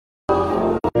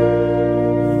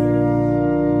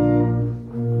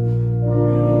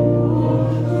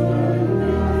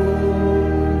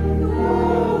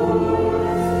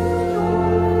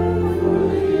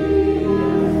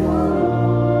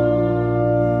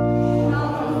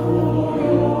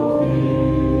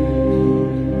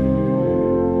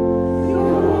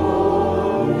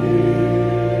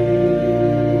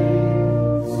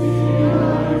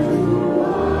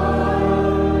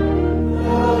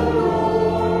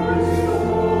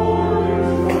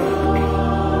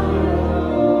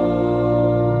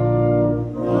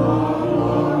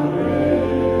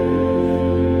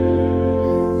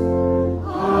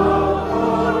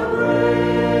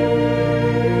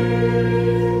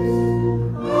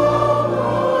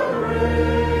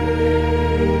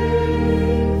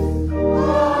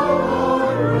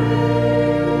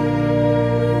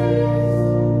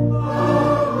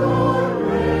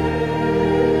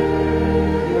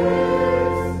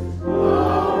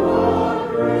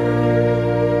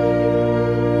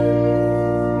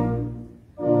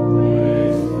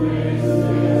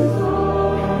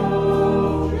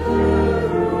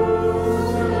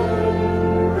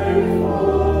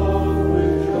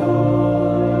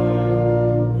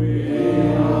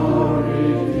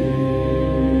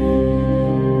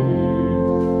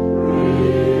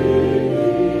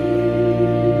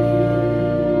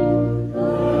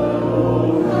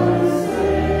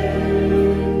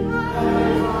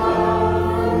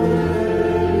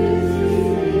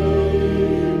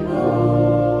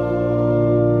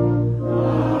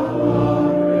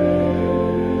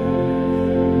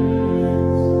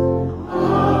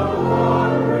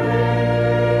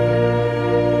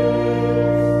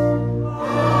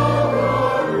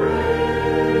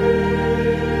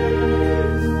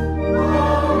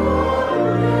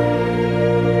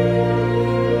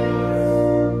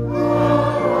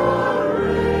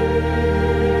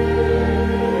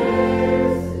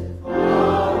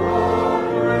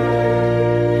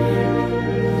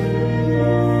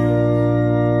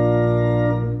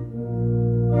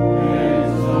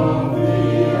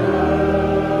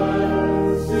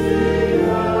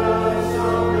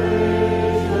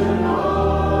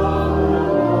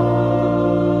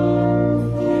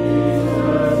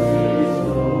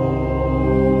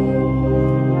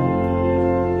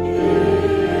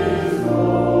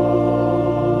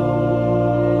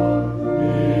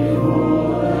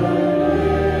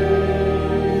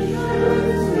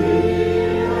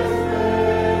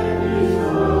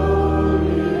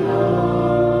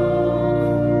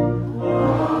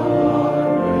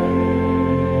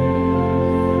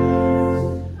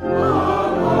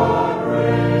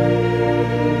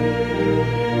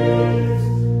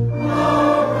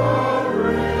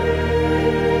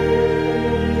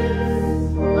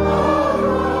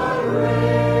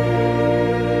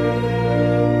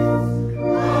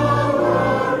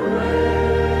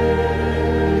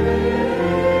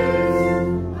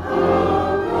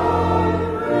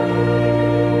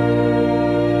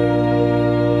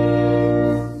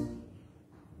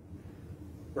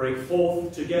Break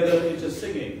forth together into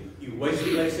singing, you waste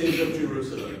places of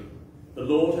Jerusalem. The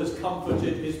Lord has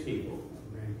comforted his people.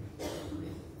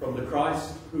 From the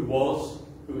Christ who was,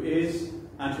 who is,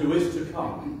 and who is to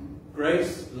come,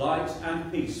 grace, light,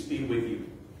 and peace be with you.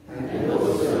 And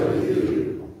also with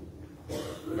you.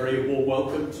 A very warm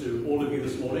welcome to all of you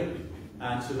this morning,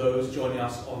 and to those joining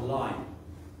us online.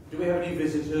 Do we have any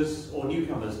visitors or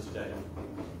newcomers today?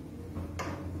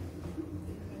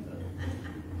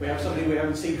 We have somebody we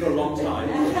haven't seen for a long time.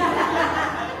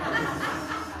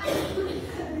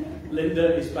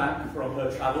 Linda is back from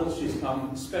her travels. She's come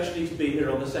especially to be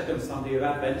here on the second Sunday of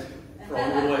Advent from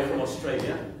all the way from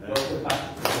Australia. Welcome back.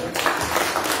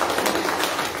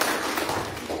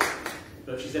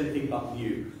 But she's anything but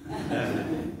new.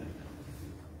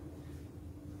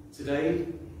 Today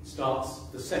starts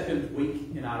the second week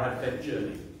in our Advent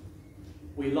journey.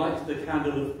 We light the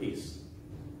candle of peace.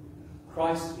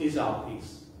 Christ is our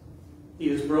peace. He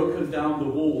has broken down the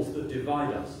walls that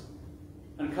divide us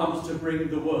and comes to bring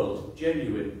the world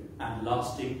genuine and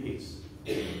lasting peace.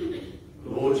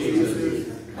 Lord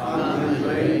Jesus, come and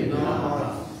reign in our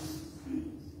hearts.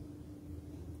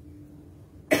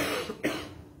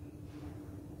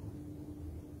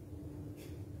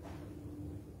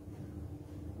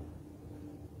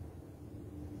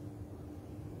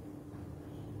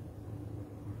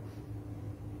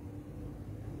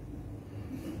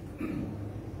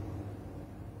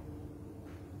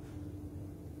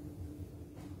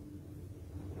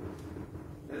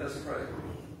 Let us pray.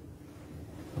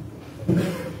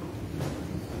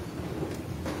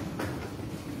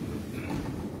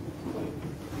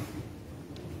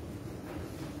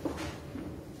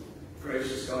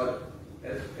 Gracious God,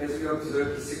 as we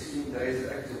observe the 16 days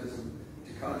of activism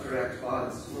to counteract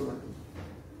violence to women,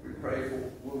 we pray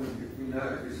for women who we know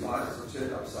whose lives are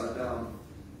turned upside down,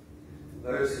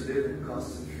 those who live in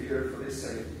constant fear for their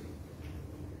safety,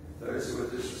 those who are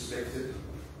disrespected,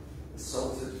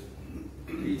 assaulted,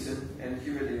 beaten and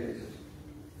humiliated.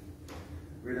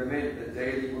 We lament that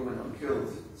daily women are killed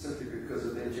simply because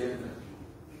of their gender.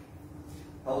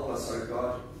 Help us, O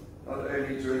God, not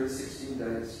only during the 16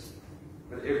 days,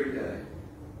 but every day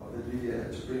of the new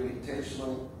year to bring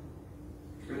intentional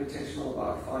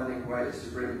about finding ways to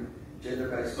bring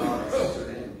gender-based violence to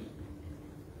an end.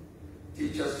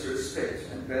 Teach us to respect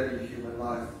and value human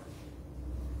life.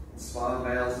 Inspire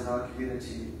males in our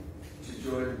community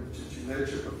to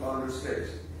nurture profound respect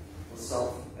for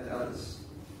self and others.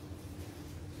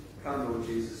 Come, Lord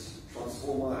Jesus,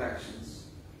 transform our actions.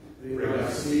 Bring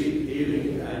us sleep,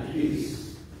 healing, and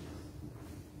peace.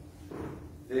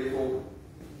 Therefore,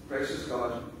 gracious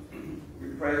God, we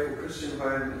pray for Christian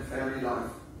home and family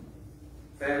life,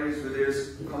 families where there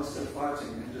is constant fighting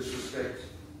and disrespect,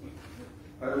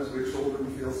 homes where children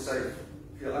feel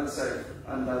unsafe,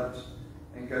 unloved,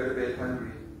 and go to bed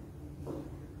hungry,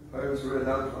 homes where a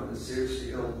loved one is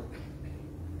seriously ill,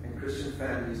 and Christian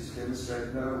families to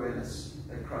demonstrate no awareness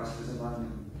that Christ is among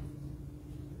them.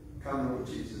 Come, Lord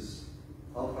Jesus,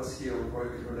 help us heal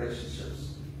broken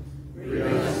relationships. Bring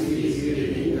us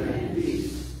healing and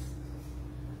peace.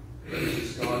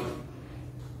 Gracious God,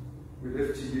 we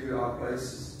lift to you our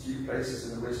places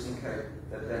in the Western Cape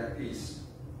that lack peace.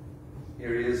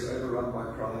 Areas overrun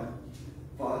by crime,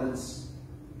 violence,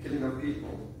 killing of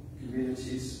people,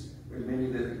 communities where many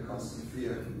live in constant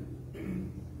fear.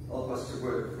 Help us to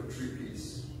work for true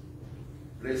peace.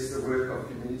 Bless the work of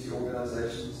community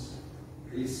organizations,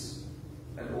 police,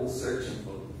 and all searching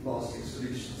for lasting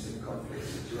solutions in conflict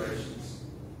situations.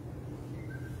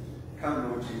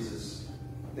 Come, Lord Jesus,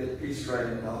 let peace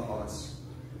reign in our hearts.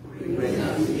 Bring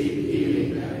us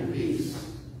healing and peace.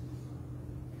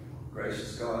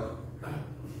 Gracious God,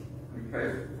 we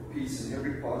pray for peace in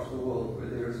every part of the world where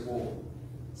there is war,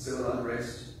 civil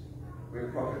unrest, where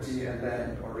property and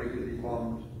land are regularly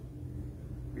bombed.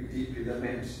 We deeply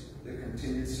lament the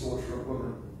continued slaughter of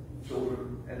women,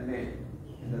 children, and men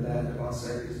in the land of our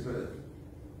Saviour's birth,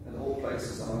 and all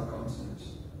places on our continent,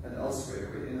 and elsewhere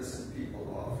where innocent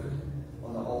people are offered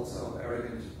on the altar of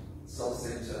arrogant,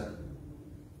 self-centered,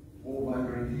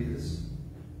 warmongering leaders.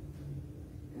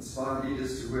 Inspire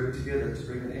leaders to work together to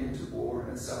bring an end to war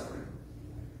and suffering,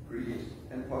 greed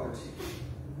and poverty,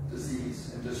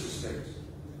 disease and disrespect.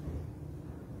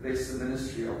 Bless the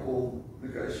ministry of all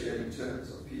negotiating terms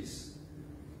of peace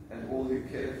and all who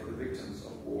care for the victims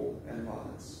of war and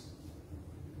violence.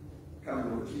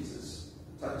 Come, Lord Jesus,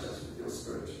 touch us with your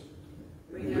Spirit.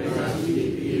 Bring us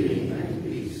healing and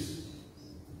peace.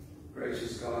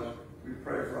 Gracious God, we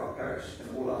pray for our parish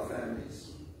and all our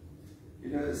families. You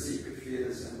know the secret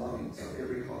fears and longings of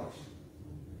every heart.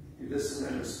 You listen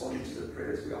and respond to the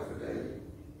prayers we offer daily.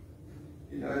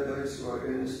 You know those who are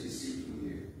earnestly seeking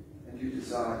you, and you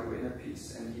desire your inner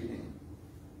peace and healing.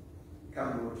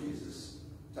 Come, Lord Jesus,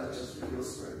 touch us with your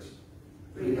Spirit.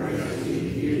 Bring us in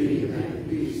healing and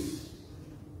peace.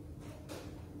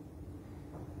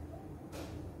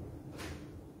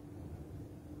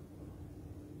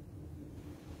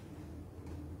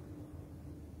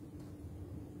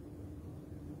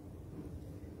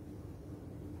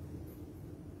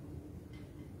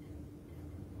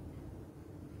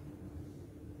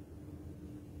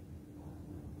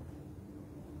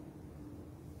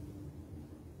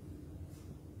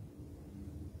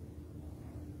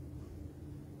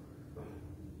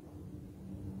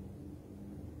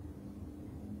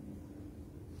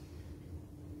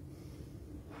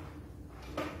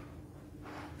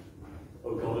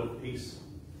 O God of peace,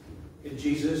 in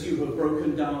Jesus you have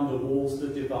broken down the walls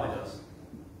that divide us.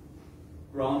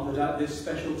 Grant that at this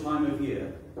special time of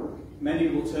year, many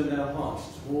will turn their hearts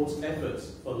towards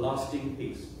efforts for lasting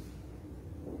peace,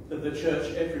 that the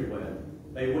Church everywhere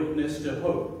may witness to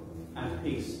hope and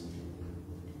peace,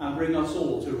 and bring us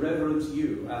all to reverence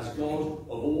you as God of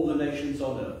all the nations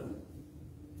on earth.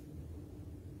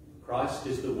 Christ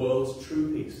is the world's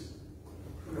true peace.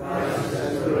 Christ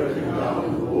has broken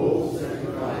down the walls that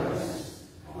divide us.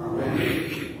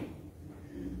 Amen.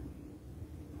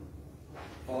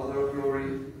 Father of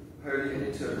glory, holy and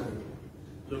eternal,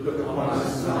 Look upon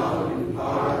us now in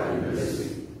power and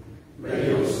mercy. May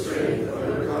your strength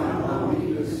overcome our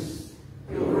weakness,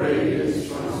 your radiance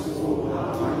transform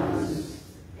our minds,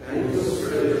 and your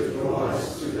Spirit draw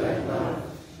us to that love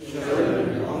shown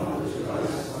and offered to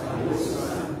us by your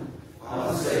Son,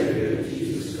 our Saviour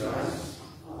Jesus Christ.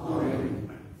 Amen.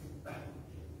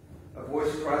 a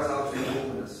voice cries out in the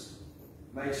wilderness,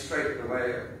 make straight the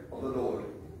way of the Lord.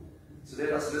 So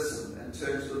let us listen and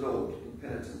turn to the Lord in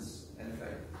penitence and faith.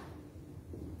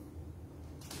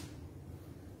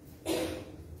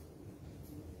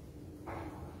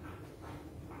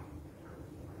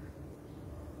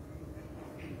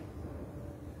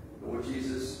 Lord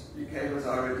Jesus, you came as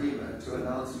our Redeemer to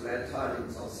announce glad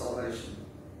tidings of salvation.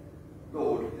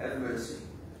 Lord, have mercy.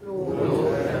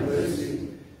 Lord, have mercy.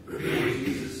 Lord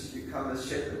Jesus, you come as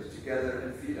shepherd to gather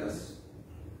and feed us.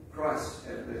 Christ,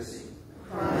 have mercy.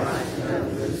 Christ,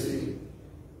 have mercy.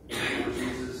 Lord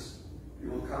Jesus,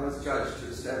 you will come as judge to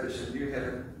establish a new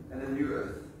heaven and a new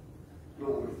earth.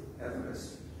 Lord, have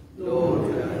mercy.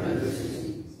 Lord, have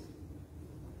mercy.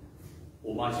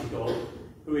 Almighty God,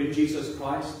 who in Jesus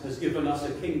Christ has given us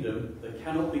a kingdom that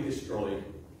cannot be destroyed,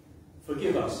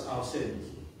 forgive us our sins.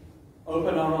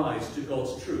 Open our eyes to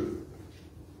God's truth.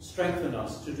 Strengthen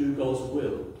us to do God's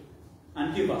will,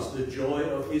 and give us the joy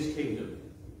of his kingdom.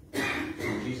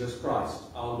 Through Jesus Christ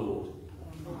our Lord.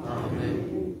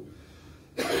 Amen.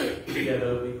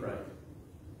 Together we pray.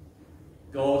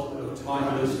 God of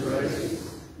timeless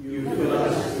grace, You fill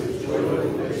us with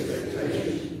joyful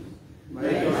expectation.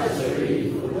 Make us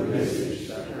ready for the message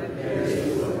that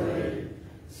prepares the way,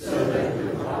 so that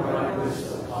with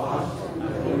uprightness of heart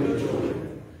and holy joy,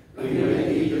 we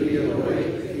may eagerly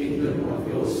await the kingdom of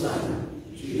your Son,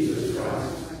 Jesus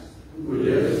Christ, who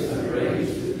lives and reigns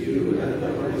with you and the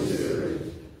Holy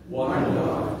Spirit, one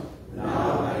God,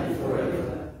 now and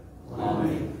forever.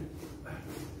 Amen.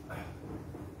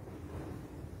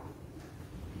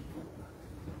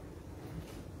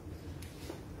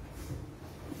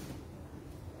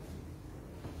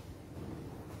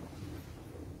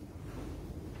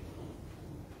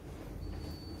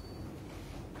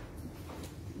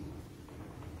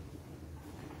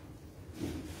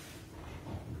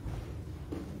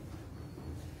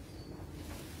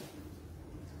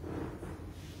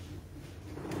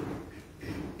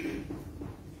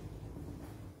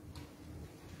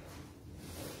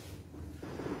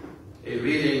 A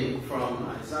reading from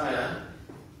Isaiah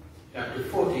chapter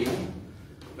 40,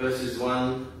 verses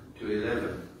 1 to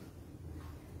 11.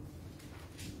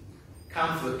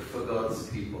 Comfort for God's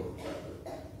people.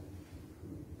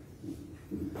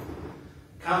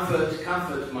 Comfort,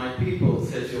 comfort my people,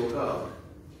 says your God.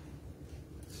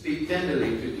 Speak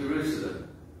tenderly to Jerusalem,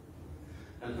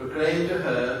 and proclaim to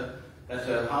her that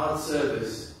her hard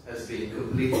service has been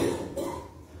completed,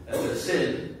 and her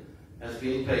sin has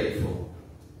been paid for,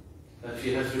 that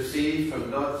she has received from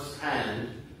God's hand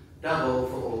double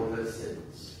for all her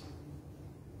sins.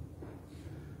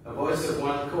 A voice of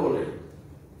one calling,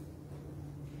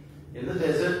 in the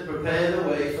desert prepare the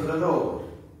way for the Lord.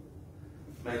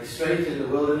 Make straight in the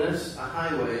wilderness a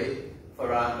highway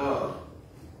for our God.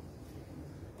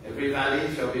 Every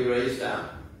valley shall be raised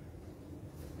up,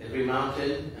 every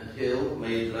mountain and hill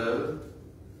made low.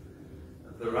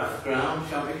 The rough ground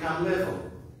shall become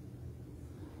level,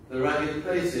 the rugged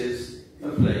places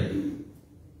a flame.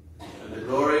 And the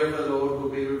glory of the Lord will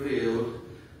be revealed,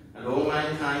 and all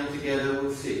mankind together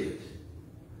will see it.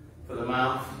 For the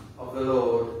mouth of the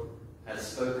Lord has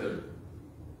spoken.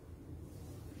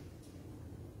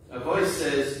 A voice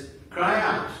says, "Cry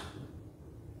out."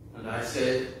 And I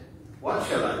said, "What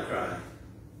shall I cry?"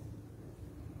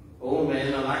 All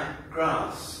men are like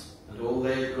grass, and all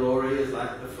their glory is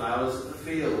like the flowers of the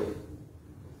field.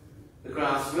 The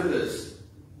grass withers,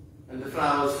 and the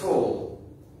flowers fall,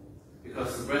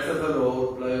 because the breath of the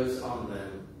Lord blows on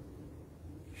them.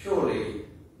 Surely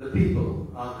the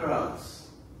people are grass.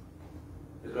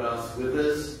 The grass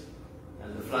withers,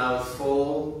 and the flowers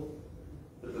fall,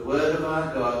 but the word of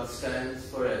our God stands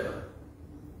forever.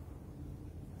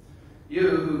 You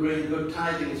who bring good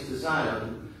tidings to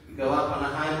Zion, go up on a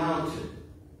high mountain.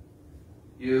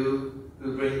 You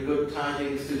who bring good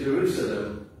tidings to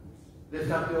Jerusalem,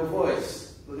 lift up your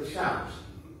voice with a shout.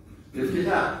 Lift it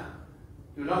up.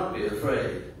 Do not be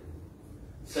afraid.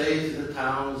 Say to the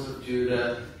towns of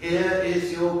Judah, "Here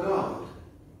is your God."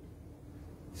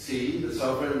 See, the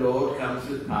sovereign Lord comes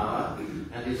with power,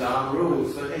 and his arm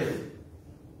rules for him.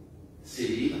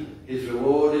 See, his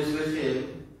reward is with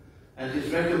him, and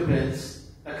his recompense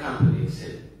accompanies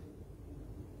him.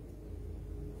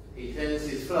 He tends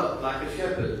his flock like a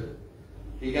shepherd.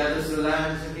 He gathers the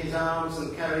lambs in his arms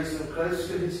and carries them close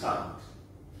to his heart.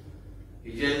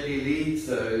 He gently leads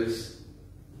those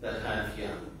that have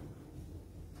young.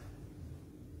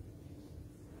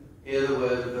 Hear the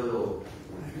word of the Lord.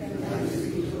 Thanks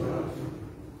be to God.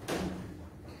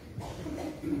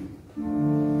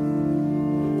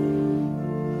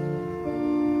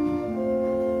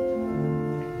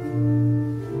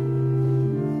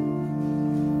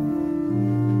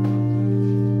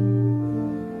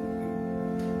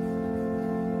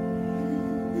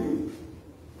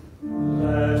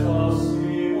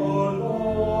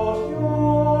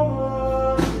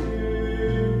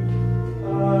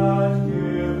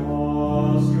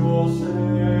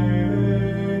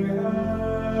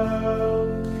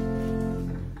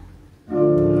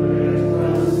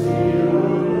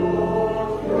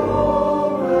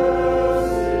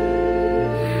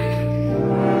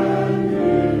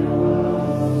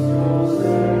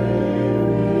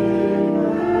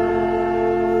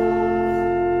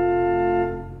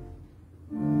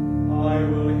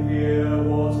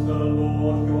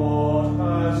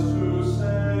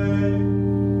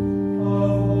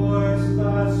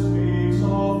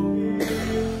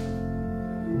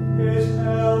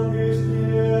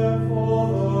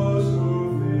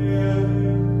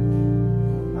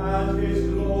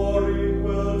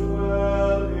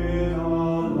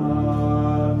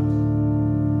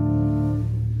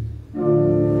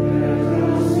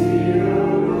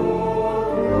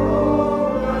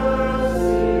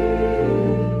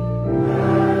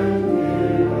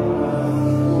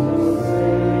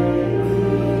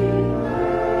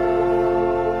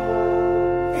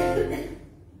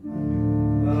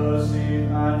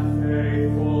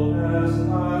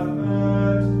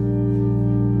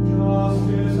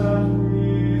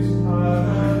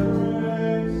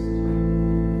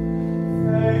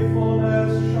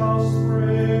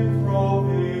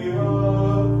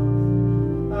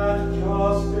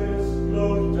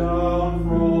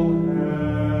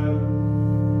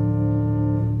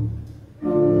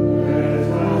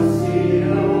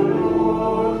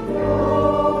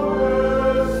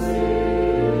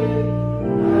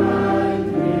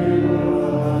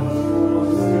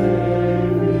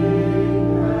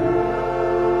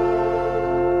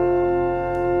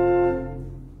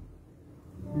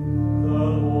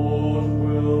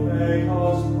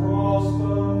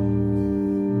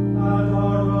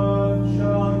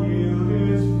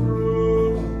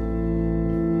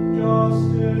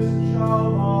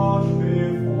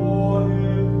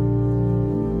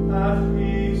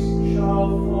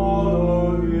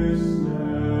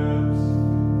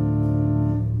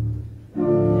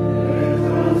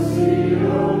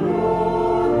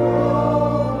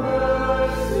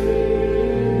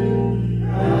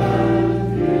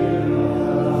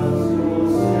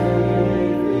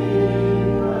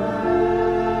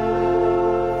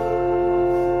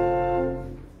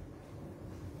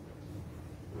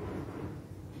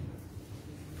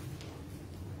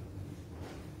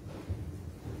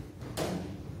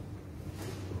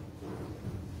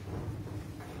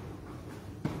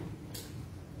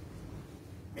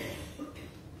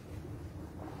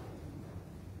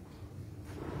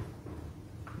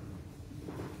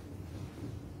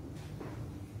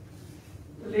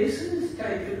 The lesson is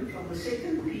taken from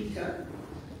 2 Peter,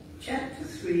 chapter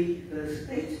 3, verse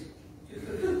 8 to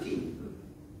 15.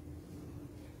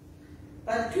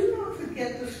 But do not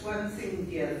forget the this one thing,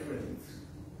 dear friends.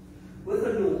 With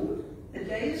the Lord, a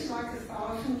day is like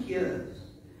 1,000 years,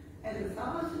 and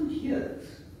 1,000 years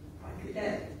like a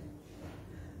day.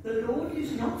 The Lord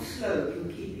is not slow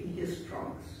in keeping his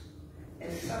promise,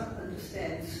 as some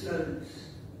understand slowness.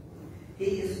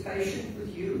 He is patient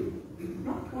with you,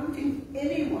 not wanting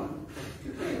anyone to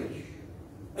perish,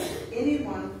 but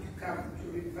everyone to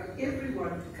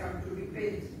come to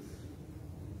repentance.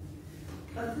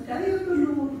 But the day of the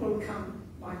Lord will come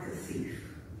like a thief.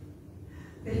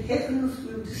 The heavens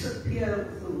will disappear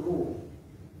with a roar.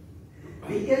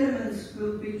 The elements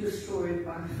will be destroyed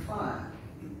by fire,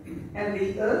 and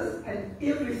the earth and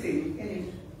everything in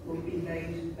it will be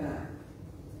laid bare.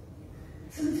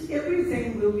 Since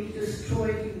everything will be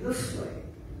destroyed in this way,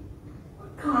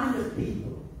 what kind of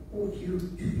people ought you to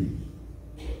be?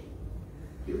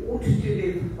 You ought to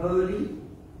live holy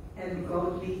and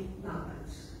godly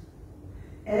lives,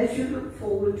 as you look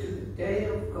forward to the day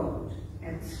of God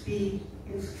and speed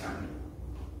is coming.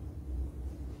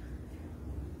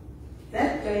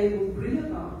 That day will bring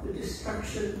about the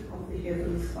destruction of the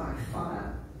heavens by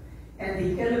fire,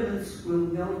 and the elements will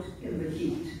melt in the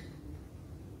heat.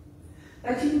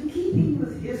 But in keeping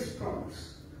with his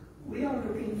promise, we are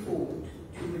looking forward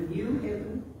to a new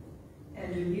heaven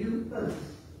and a new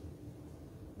earth,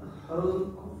 the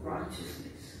home of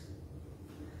righteousness.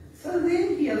 So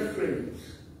then, dear friends,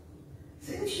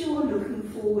 since you are looking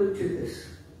forward to this,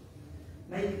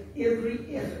 make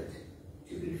every effort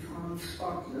to be found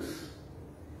spotless,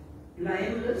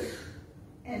 blameless,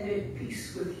 and at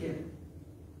peace with him.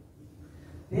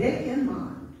 Bear in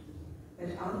mind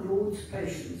that our Lord's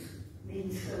patience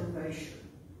means salvation,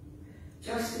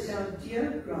 just as our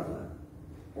dear brother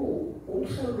Paul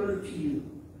also wrote to you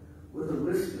with the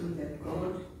wisdom that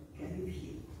God gave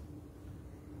him.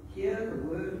 Hear the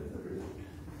word of the Lord.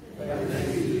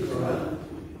 Thanks be to God.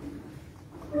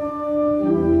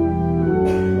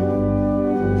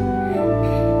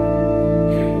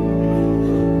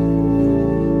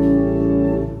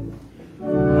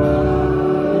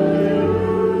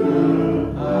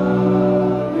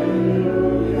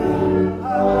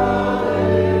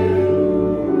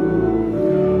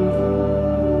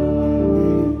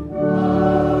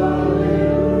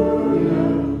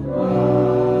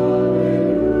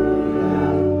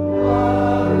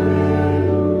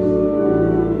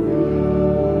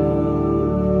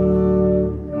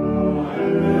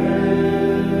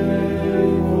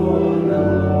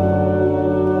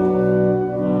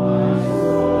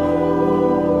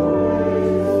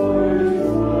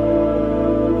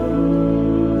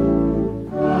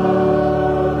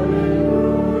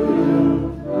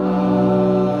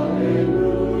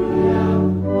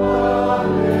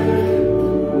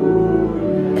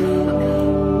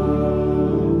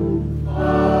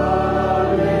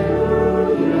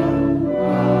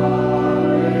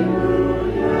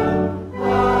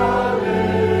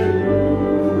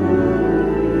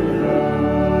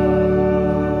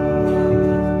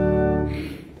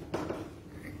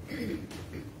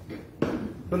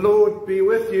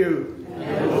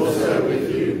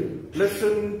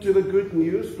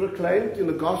 Proclaimed in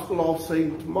the Gospel of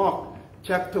St. Mark,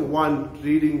 chapter 1,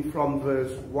 reading from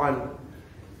verse 1.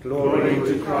 Glory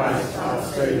to Christ our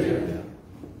Saviour.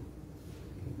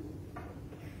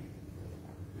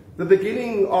 The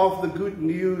beginning of the good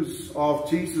news of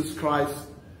Jesus Christ,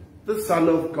 the Son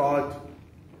of God.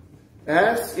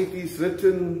 As it is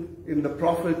written in the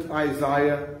prophet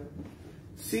Isaiah,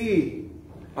 "See,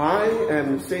 I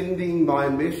am sending my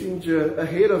messenger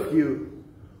ahead of you,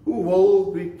 who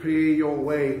will prepare your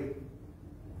way.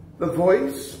 The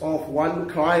voice of one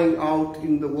crying out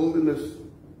in the wilderness,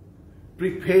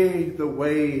 prepare the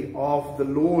way of the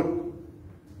Lord,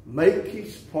 make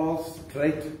his paths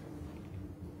straight."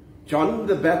 John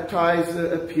the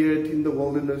Baptizer appeared in the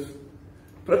wilderness,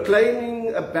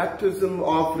 proclaiming a baptism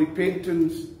of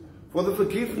repentance for the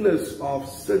forgiveness of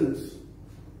sins.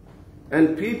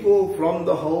 And people from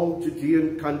the whole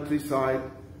Judean countryside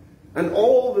and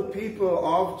all the people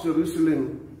of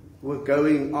Jerusalem were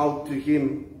going out to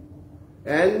him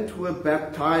and were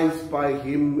baptized by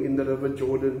him in the river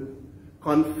Jordan,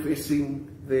 confessing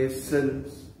their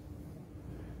sins.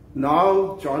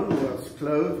 Now John was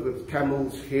clothed with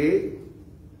camel's hair,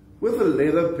 with a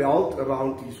leather belt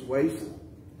around his waist,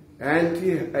 and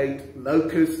he ate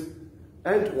locusts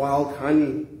and wild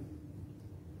honey.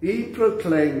 He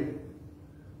proclaimed,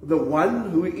 "The one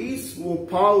who is more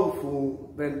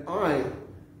powerful than I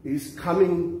is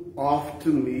coming after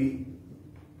me.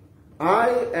 I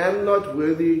am not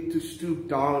worthy to stoop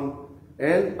down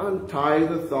and untie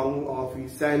the thong of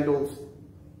his sandals.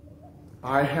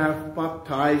 I have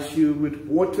baptized you with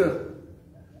water,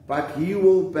 but he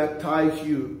will baptize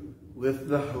you with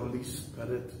the Holy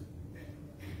Spirit.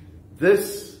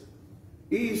 This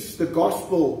is the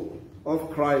gospel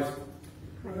of Christ.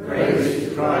 Praise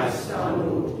to Christ our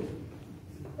Lord.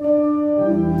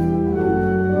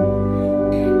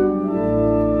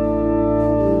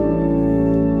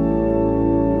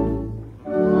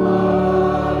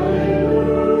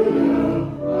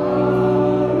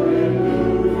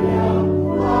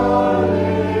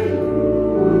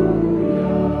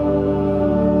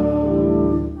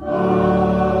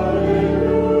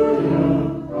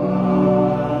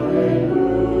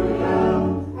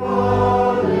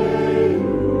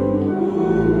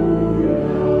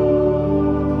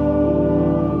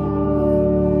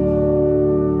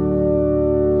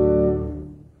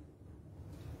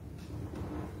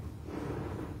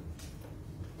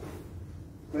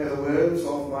 May the words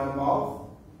of my mouth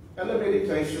and the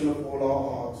meditation of all our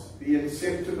hearts be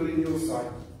acceptable in your sight,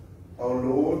 O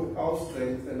Lord, our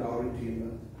strength and our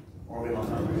Redeemer.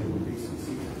 Amen. Please be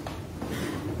seated.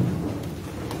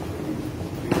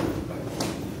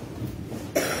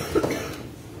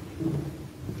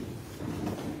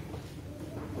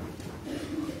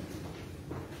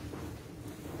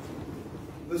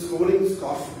 This morning's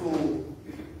gospel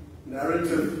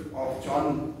narrative of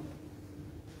John,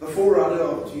 the forerunner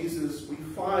of Jesus, we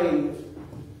find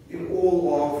in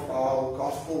all of our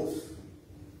Gospels.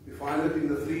 We find it in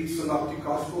the three synoptic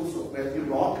Gospels of Matthew,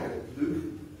 Mark, and Luke,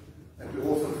 and we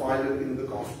also find it in the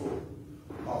Gospel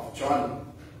of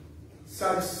John.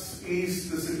 Such is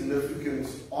the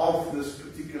significance of this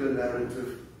particular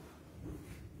narrative.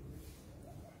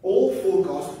 All four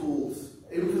Gospels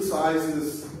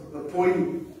emphasizes the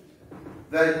point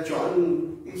that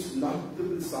John is not the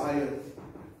Messiah,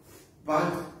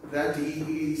 but that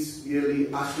he is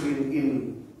merely ushering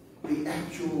in the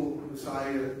actual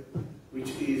Messiah, which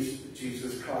is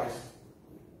Jesus Christ.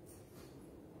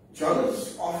 John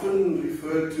is often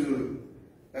referred to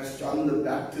as John the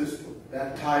Baptist, or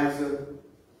baptizer,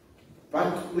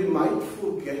 but we might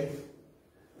forget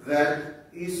that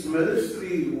his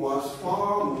ministry was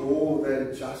far more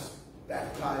than just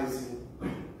baptizing.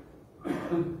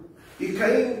 He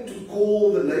came to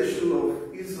call the nation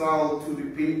of Israel to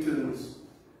repentance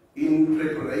in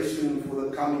preparation for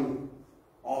the coming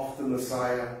of the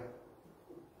Messiah.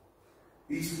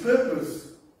 His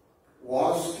purpose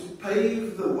was to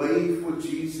pave the way for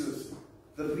Jesus,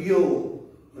 the real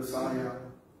Messiah,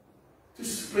 to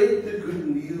spread the good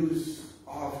news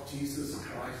of Jesus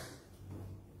Christ.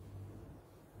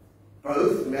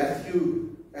 Both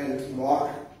Matthew and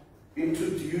Mark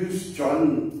introduce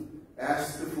John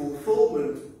as the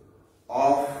fulfillment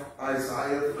of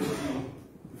Isaiah 50,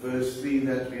 verse 3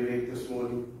 that we read this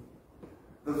morning.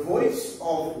 The voice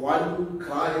of one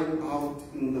crying out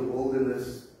in the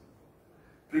wilderness,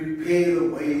 prepare the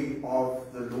way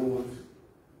of the Lord,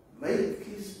 make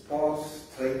his path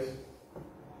straight.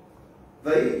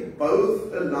 They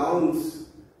both announce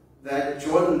that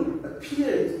John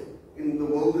appeared in the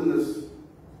wilderness.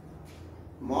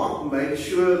 Mark made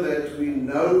sure that we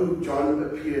know John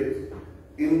appeared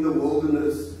in the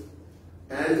wilderness,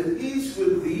 and it is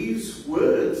with these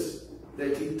words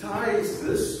that he ties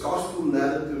this gospel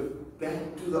narrative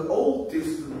back to the Old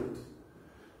Testament,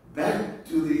 back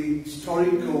to the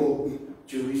historical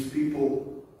Jewish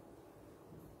people.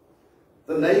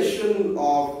 The nation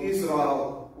of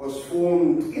Israel was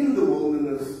formed in the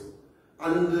wilderness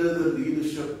under the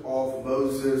leadership of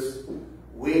Moses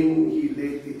when he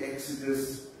led the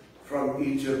Exodus from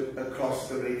Egypt across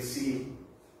the Red Sea.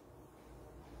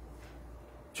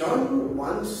 John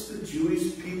wants the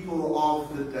Jewish people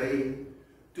of the day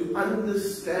to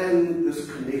understand this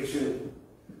connection,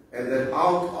 and that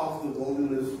out of the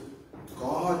wilderness,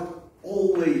 God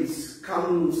always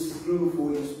comes through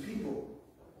for his people.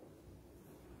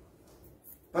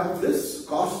 But this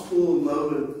gospel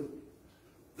moment,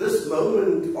 this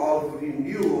moment of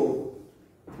renewal,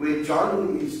 where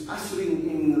John is ushering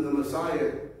in the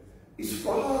Messiah, is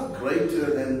far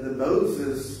greater than the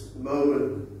Moses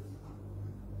moment.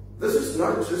 This is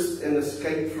not just an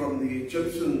escape from the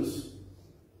Egyptians,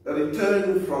 a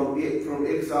return from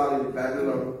exile in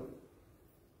Babylon,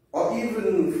 or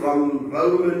even from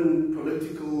Roman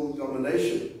political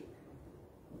domination.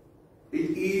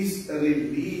 It is a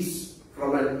release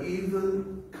from an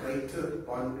even greater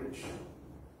bondage,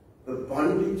 the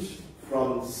bondage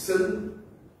from sin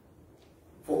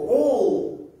for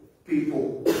all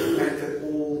people and at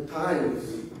all times.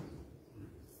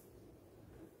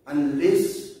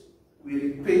 Unless we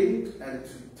repent and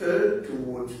turn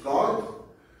towards God,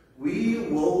 we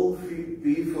will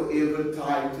be forever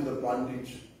tied to the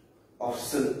bondage of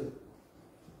sin.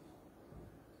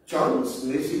 John's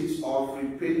message of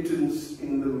repentance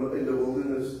in the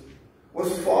wilderness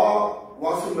was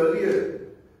familiar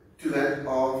to that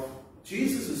of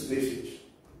Jesus' message.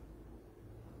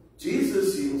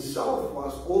 Jesus himself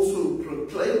was also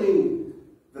proclaiming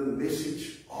the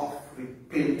message of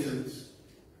repentance.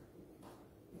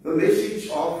 The message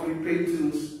of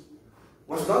repentance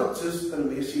was not just a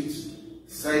message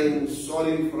saying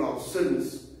sorry for our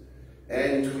sins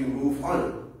and we move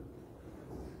on.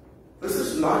 This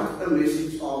is not a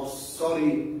message of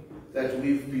sorry that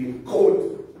we've been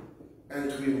caught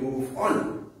and we move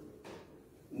on.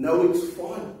 No, it's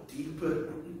far deeper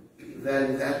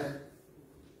than that.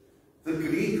 The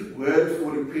Greek word for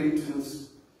repentance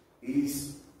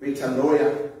is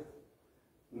metanoia,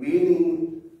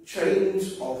 meaning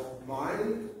change of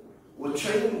mind or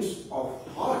change of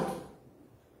heart,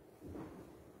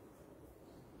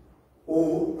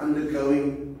 or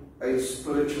undergoing a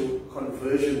spiritual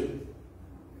conversion.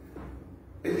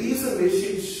 It is a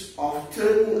message of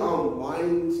turning our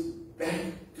minds back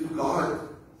to God.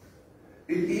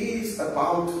 It is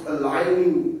about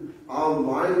aligning our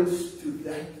minds to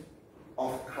that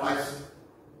of Christ.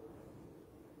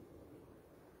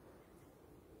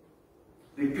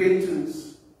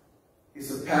 Repentance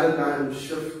is a paradigm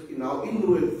shift in our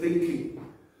inward thinking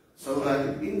so that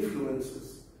it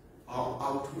influences our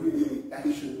outward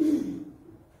actions.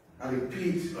 I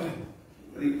repeat,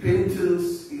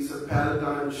 repentance is a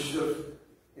paradigm shift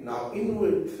in our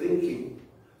inward thinking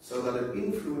so that it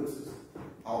influences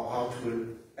our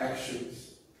outward actions.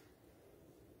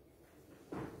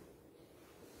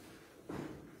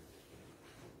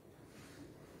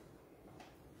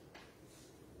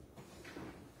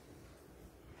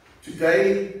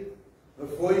 Today, the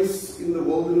voice in the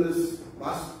wilderness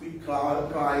must be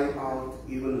crying out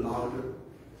even louder.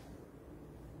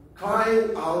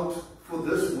 Crying out for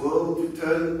this world to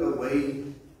turn away,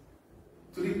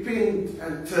 to repent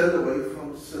and turn away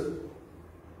from sin.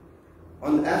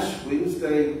 On Ash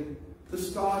Wednesday, the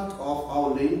start of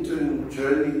our Lenten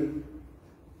journey,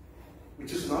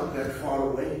 which is not that far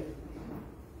away,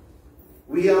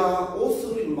 we are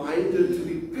also reminded to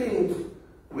repent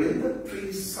when the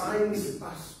priest signs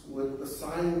us with the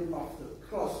sign of the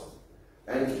cross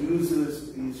and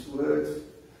uses these words,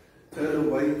 turn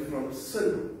away from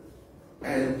sin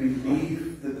and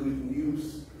believe the good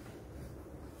news.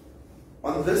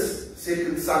 On this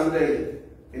second Sunday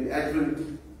in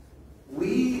Advent,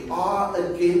 we are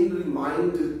again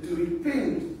reminded to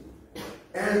repent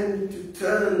and to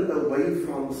turn away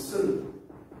from sin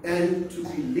and to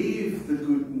believe the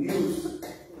good news.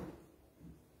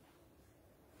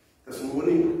 This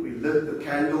morning we lit the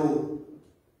candle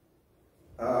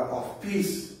of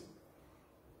peace,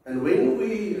 and when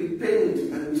we repent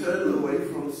and turn away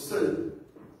from sin,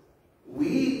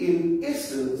 we in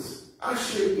essence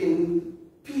usher in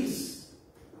peace.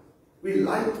 We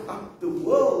light up the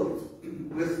world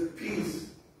with peace.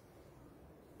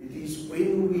 It is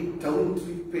when we don't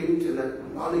repent and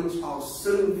acknowledge our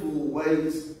sinful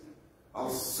ways, our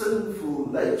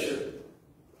sinful nature,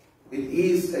 it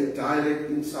is a direct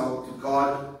insult to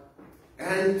God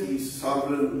and His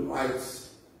sovereign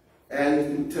rights, and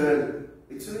in turn,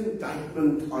 it's an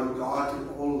indictment on God and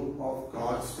all of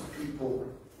God's people.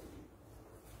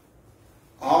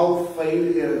 Our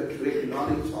failure to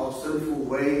acknowledge our sinful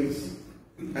ways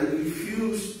and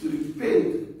refuse to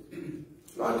repent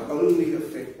not only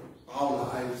affects our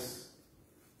lives,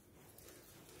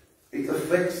 it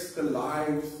affects the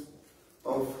lives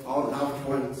of our loved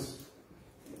ones.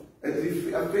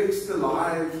 It affects the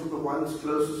lives of the ones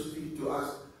closest to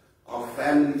us, our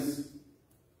families.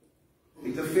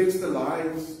 It affects the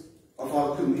lives of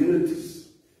our communities.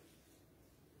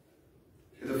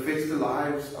 It affects the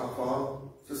lives of our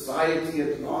society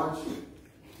at large.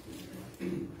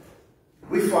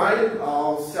 We find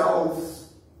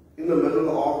ourselves in the middle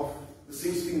of the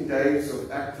 16 days of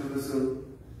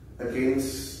activism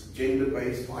against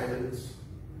gender-based violence.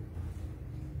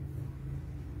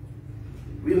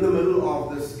 We're in the middle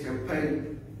of this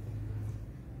campaign.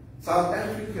 South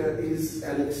Africa is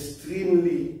an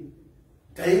extremely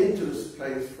dangerous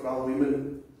place for our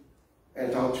women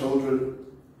and our children.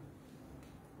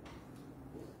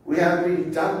 We have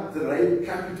been dubbed the rape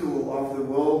capital of the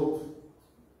world,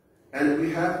 and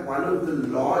we have one of the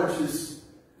largest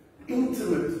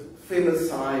intimate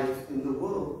femicide in the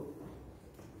world.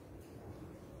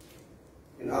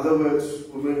 In other words,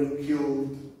 women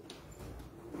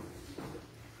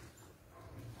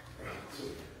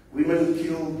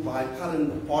killed by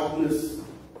current partners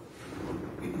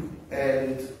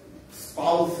and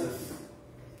spouses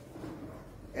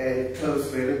and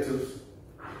close relatives.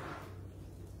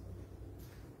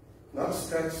 Not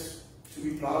stats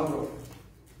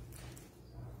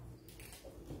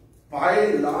by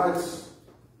and large,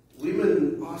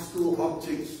 women are still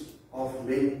objects of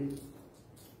men.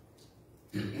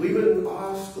 Women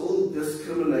are still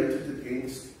discriminated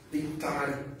against big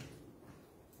time.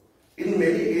 In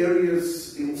many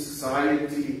areas in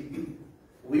society,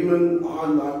 women are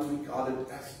not regarded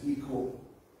as equal.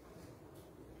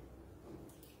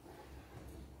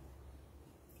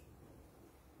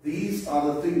 These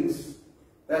are the things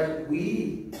that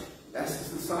we as a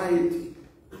society,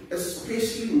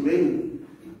 especially men,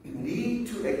 need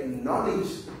to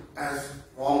acknowledge as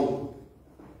wrong.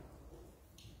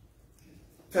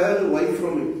 Turn away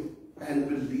from it and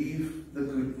believe the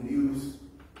good news.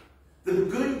 The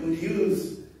good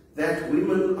news that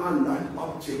women are not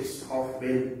objects of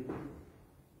men.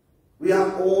 We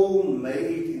are all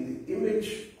made in the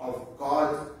image of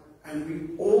God, and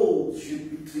we all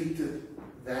should be treated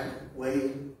that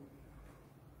way.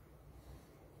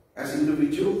 As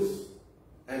individuals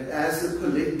and as a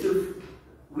collective,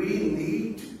 we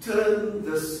need to turn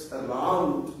this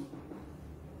around,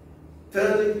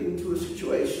 turn it into a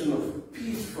situation of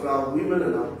peace for our women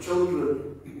and our children,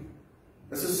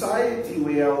 a society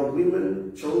where our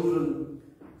women, children,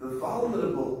 the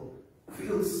vulnerable,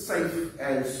 feel safe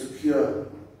and secure.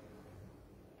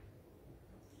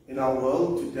 In our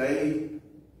world today,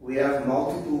 we have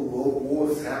multiple world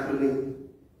wars happening.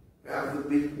 We have the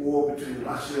big war between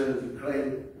Russia and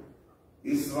Ukraine,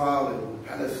 Israel and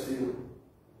Palestine.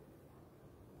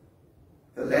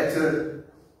 The latter,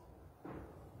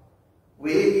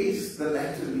 where is the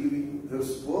latter leaving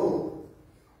this world?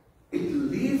 It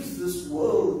leaves this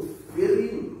world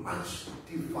very much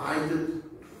divided.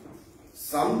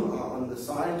 Some are on the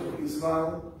side of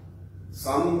Israel,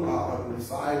 some are on the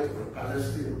side of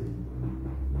Palestine.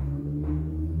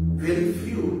 Very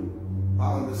few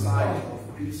are on the side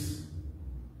of peace.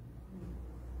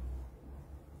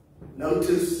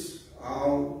 Notice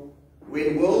how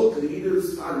when world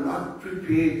leaders are not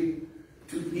prepared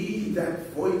to be that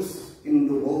voice in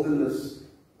the wilderness,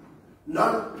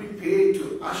 not prepared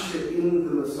to usher in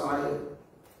the Messiah,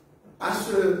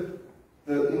 usher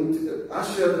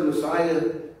the Messiah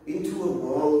into a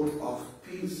world of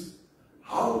peace,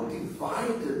 how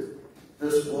divided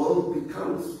this world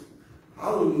becomes.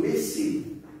 How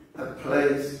messy a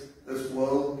place this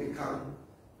world becomes.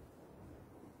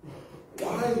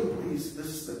 Why is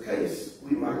this the case,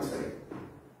 we might say?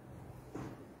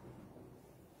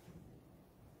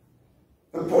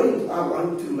 The point I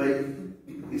want to make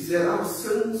is that our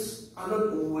sins are not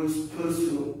always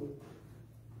personal.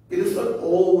 It is not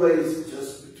always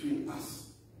just between us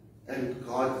and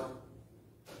God.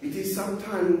 It is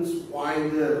sometimes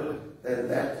wider than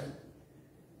that.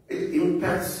 It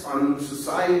impacts on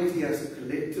society as a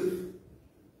collective.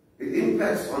 It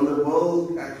impacts on the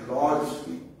world at large,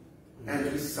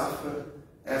 and we suffer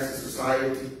as a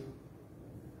society.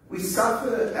 We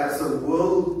suffer as a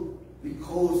world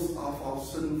because of our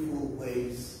sinful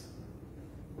ways.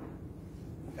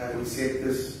 And we said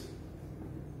this,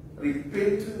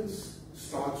 repentance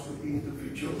starts with the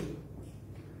individual.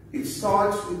 It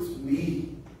starts with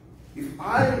me. If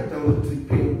I don't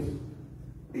repent,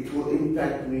 it will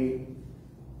impact me.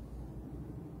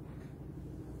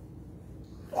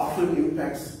 It often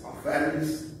impacts our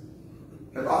families.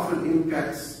 It often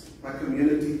impacts my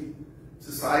community,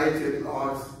 society at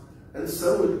large, and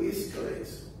so it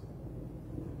escalates.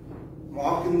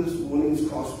 Mark in this morning's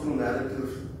gospel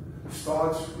narrative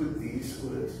starts with these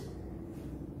words.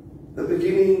 The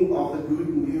beginning of the good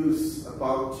news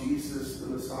about Jesus the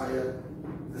Messiah,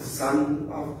 the Son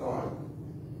of God,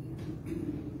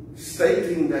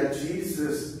 stating that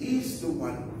Jesus is the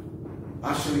one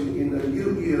ushering in a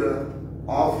new era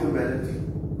of humanity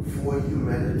for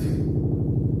humanity,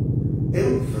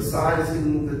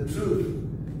 emphasizing the truth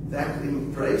that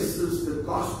embraces the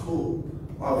gospel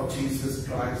of Jesus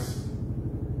Christ.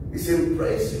 It's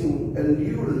embracing a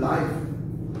new life,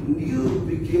 new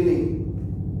beginning.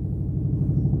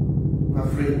 My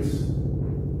friends,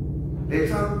 let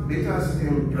us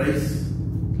embrace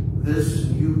this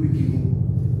new beginning,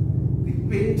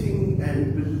 repenting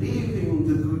and believing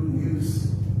the good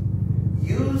news,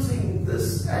 using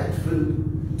this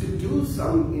Advent to do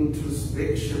some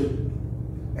introspection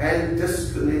and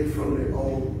disconnect from the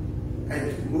old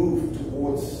and move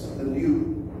towards the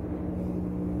new.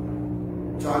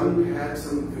 John had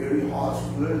some very harsh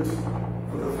words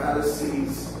for the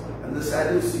Pharisees and the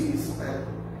Sadducees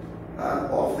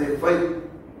of their faith,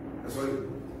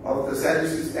 of the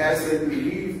Sadducees as they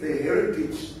believed their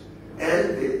heritage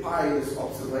and their pious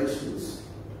observations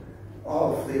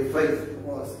of their faith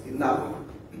was enough.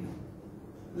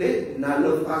 Let none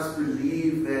of us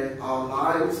believe that our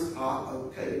lives are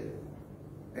okay.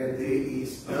 and there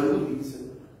is no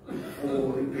reason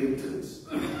for repentance.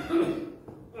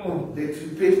 Let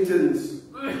repentance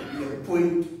be a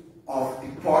point of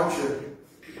departure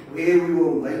where we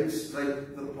will make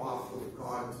straight the path of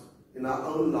God in our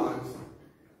own lives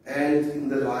and in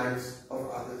the lives of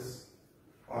others.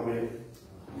 Amen.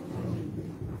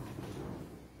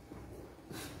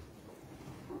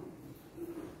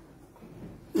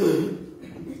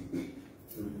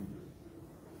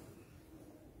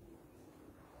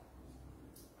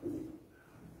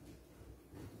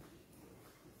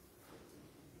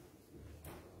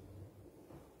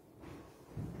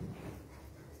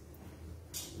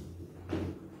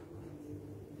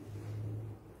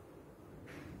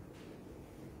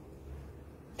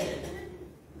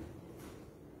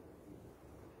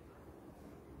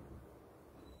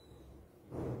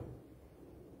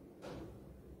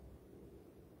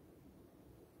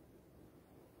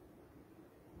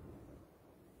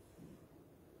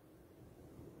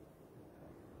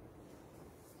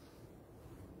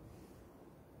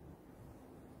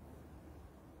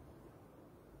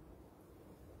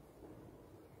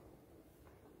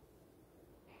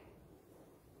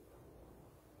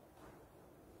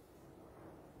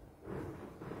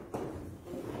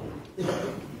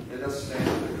 Let us stand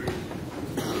and agree.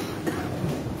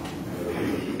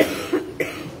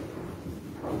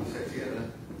 Say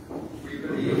together. We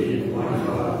believe in one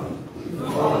God,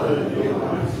 the Father, the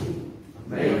Almighty,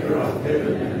 maker of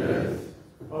heaven and earth,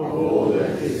 of all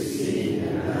that is seen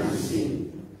and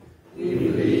unseen. We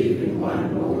believe in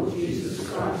one Lord Jesus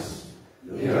Christ,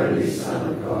 the only Son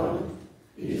of God,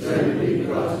 eternally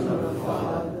begotten of the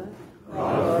Father,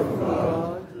 God from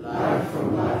God, light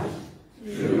from light,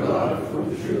 true God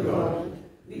from true God,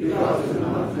 begotten,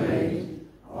 not made,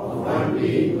 of one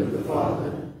being with the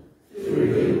Father,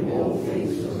 through whom all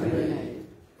things were made.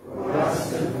 For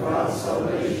us and for our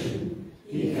salvation,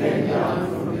 he came down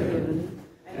from heaven,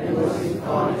 and was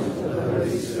incarnate of the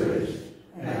Holy Spirit,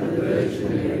 and the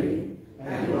Virgin Mary,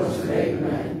 and was made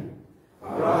man.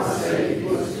 For our sake he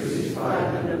was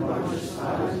crucified under Pontius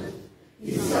Pilate.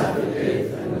 He suffered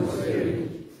death and was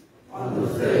buried. On the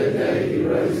third day he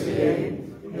rose again,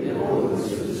 in accordance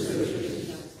with the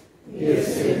Scriptures. He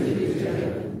ascended into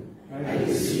heaven, and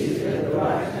is seated at the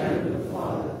right hand of the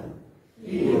Father.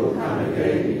 He will come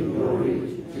again in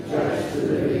glory to judge the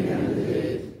living and the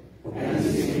dead, and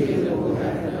his kingdom will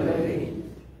have no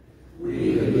end.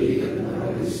 We believe in the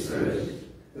Holy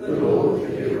Spirit, the Lord,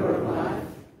 the giver of life,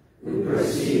 who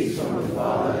proceeds from the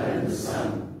Father and the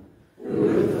Son, who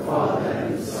with the Father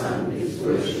and the Son is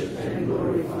worshipped and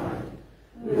glorified,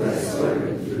 who has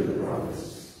spoken through the prophets.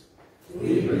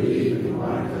 We believe in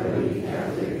one holy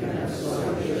Catholic and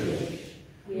Apostolic Church.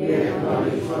 We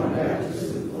acknowledge one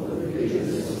baptism for the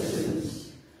forgiveness of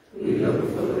sins. We look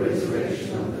for the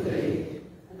resurrection of the dead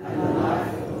and the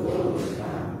life of the world to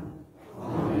come.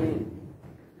 Amen.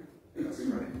 Let us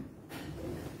pray.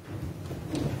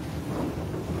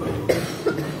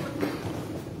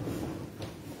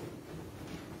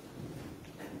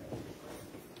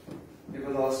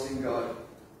 Everlasting God,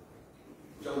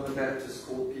 John the Baptist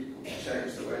called people to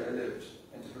change the way they lived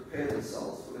and to prepare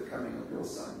themselves for the coming of your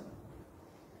Son.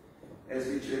 As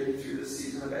we journey through this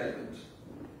season of Advent,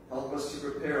 help us to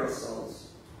prepare ourselves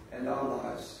and our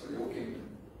lives for your kingdom.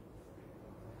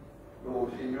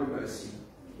 Lord, in your mercy,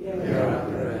 Hear our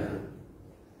prayer.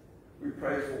 we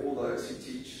pray for all those who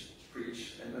teach,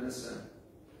 preach, and minister.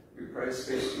 We pray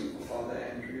especially for Father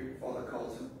Andrew, Father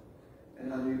Carlton,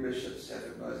 and our new Bishop,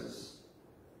 Stafford Moses.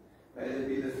 May they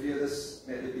be as fearless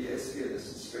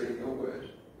in spreading your word,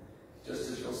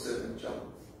 just as your servant John,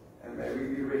 and may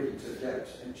we be ready to adapt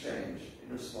and change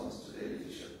in response to their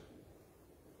leadership.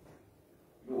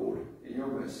 Lord, in your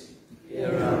mercy, Hear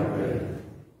our prayer.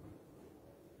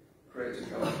 pray to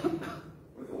God,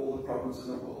 with all the problems in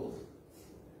the world,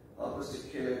 help us to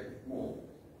care more,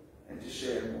 and to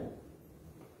share more,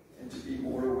 and to be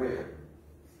more aware,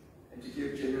 and to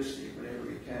give generously whenever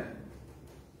we can,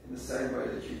 in the same way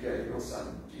that you gave your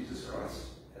Son, Jesus Christ,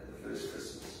 at the first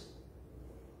Christmas.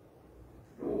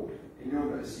 Lord, in your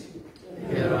mercy,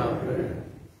 Hear our prayer.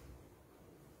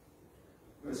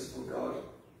 merciful God,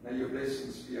 may your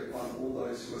blessings be upon all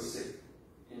those who are sick,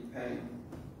 in pain,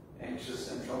 anxious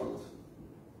and troubled.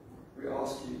 We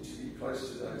ask you to be close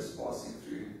to those passing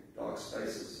through dark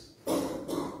spaces,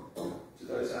 to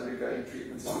those undergoing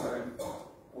treatments at home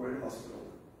or in hospital,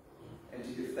 and to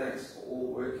give thanks for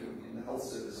all working in the health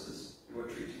services who are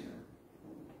treating them.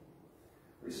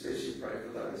 We especially pray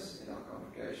for those in our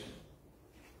congregation.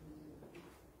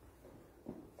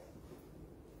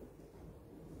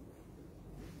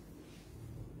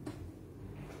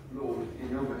 Lord, in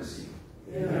your mercy,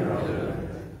 Hear our prayer.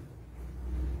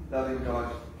 loving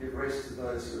God, give rest to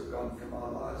those who have gone from our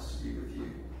lives to be with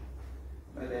you.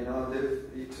 May they now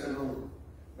live the eternal,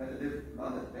 may they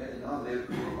now live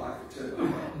life eternal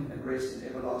and rest in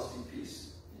everlasting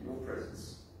peace in your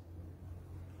presence.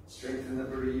 Strengthen the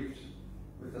bereaved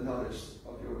with the knowledge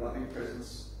of your loving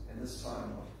presence in this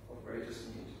time of greatest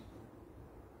need.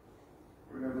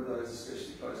 Remember those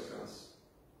especially close to us.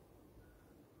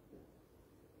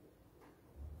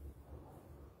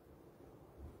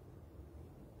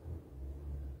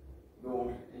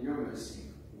 Lord, in your mercy,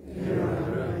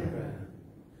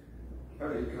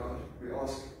 Holy God, we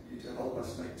ask you to help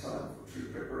us make time for true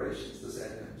preparations this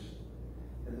Advent.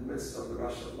 In the midst of the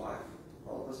rush of life,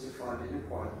 help us to find inner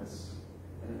quietness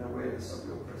and an awareness of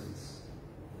your presence.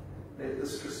 Let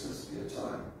this Christmas be a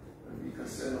time when we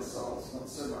concern ourselves not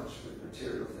so much with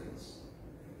material things,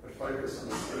 but focus on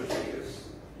the spiritual gifts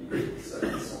you give so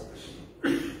unselfishly.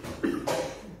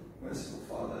 Merciful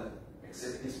Father,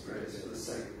 accept these prayers for the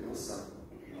sake of your Son,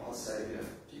 our Saviour,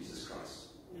 Jesus Christ.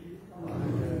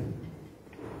 Amen.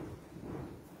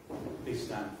 Please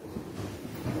stand.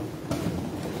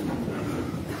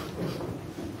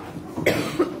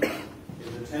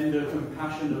 In the tender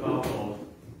compassion of our God,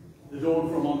 the dawn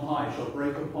from on high shall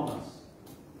break upon us,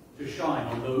 to shine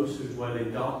on those who dwell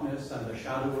in darkness and the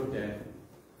shadow of death,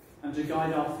 and to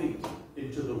guide our feet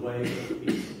into the way of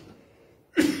peace.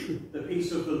 The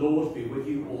peace of the Lord be with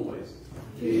you always.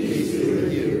 Peace be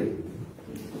with you.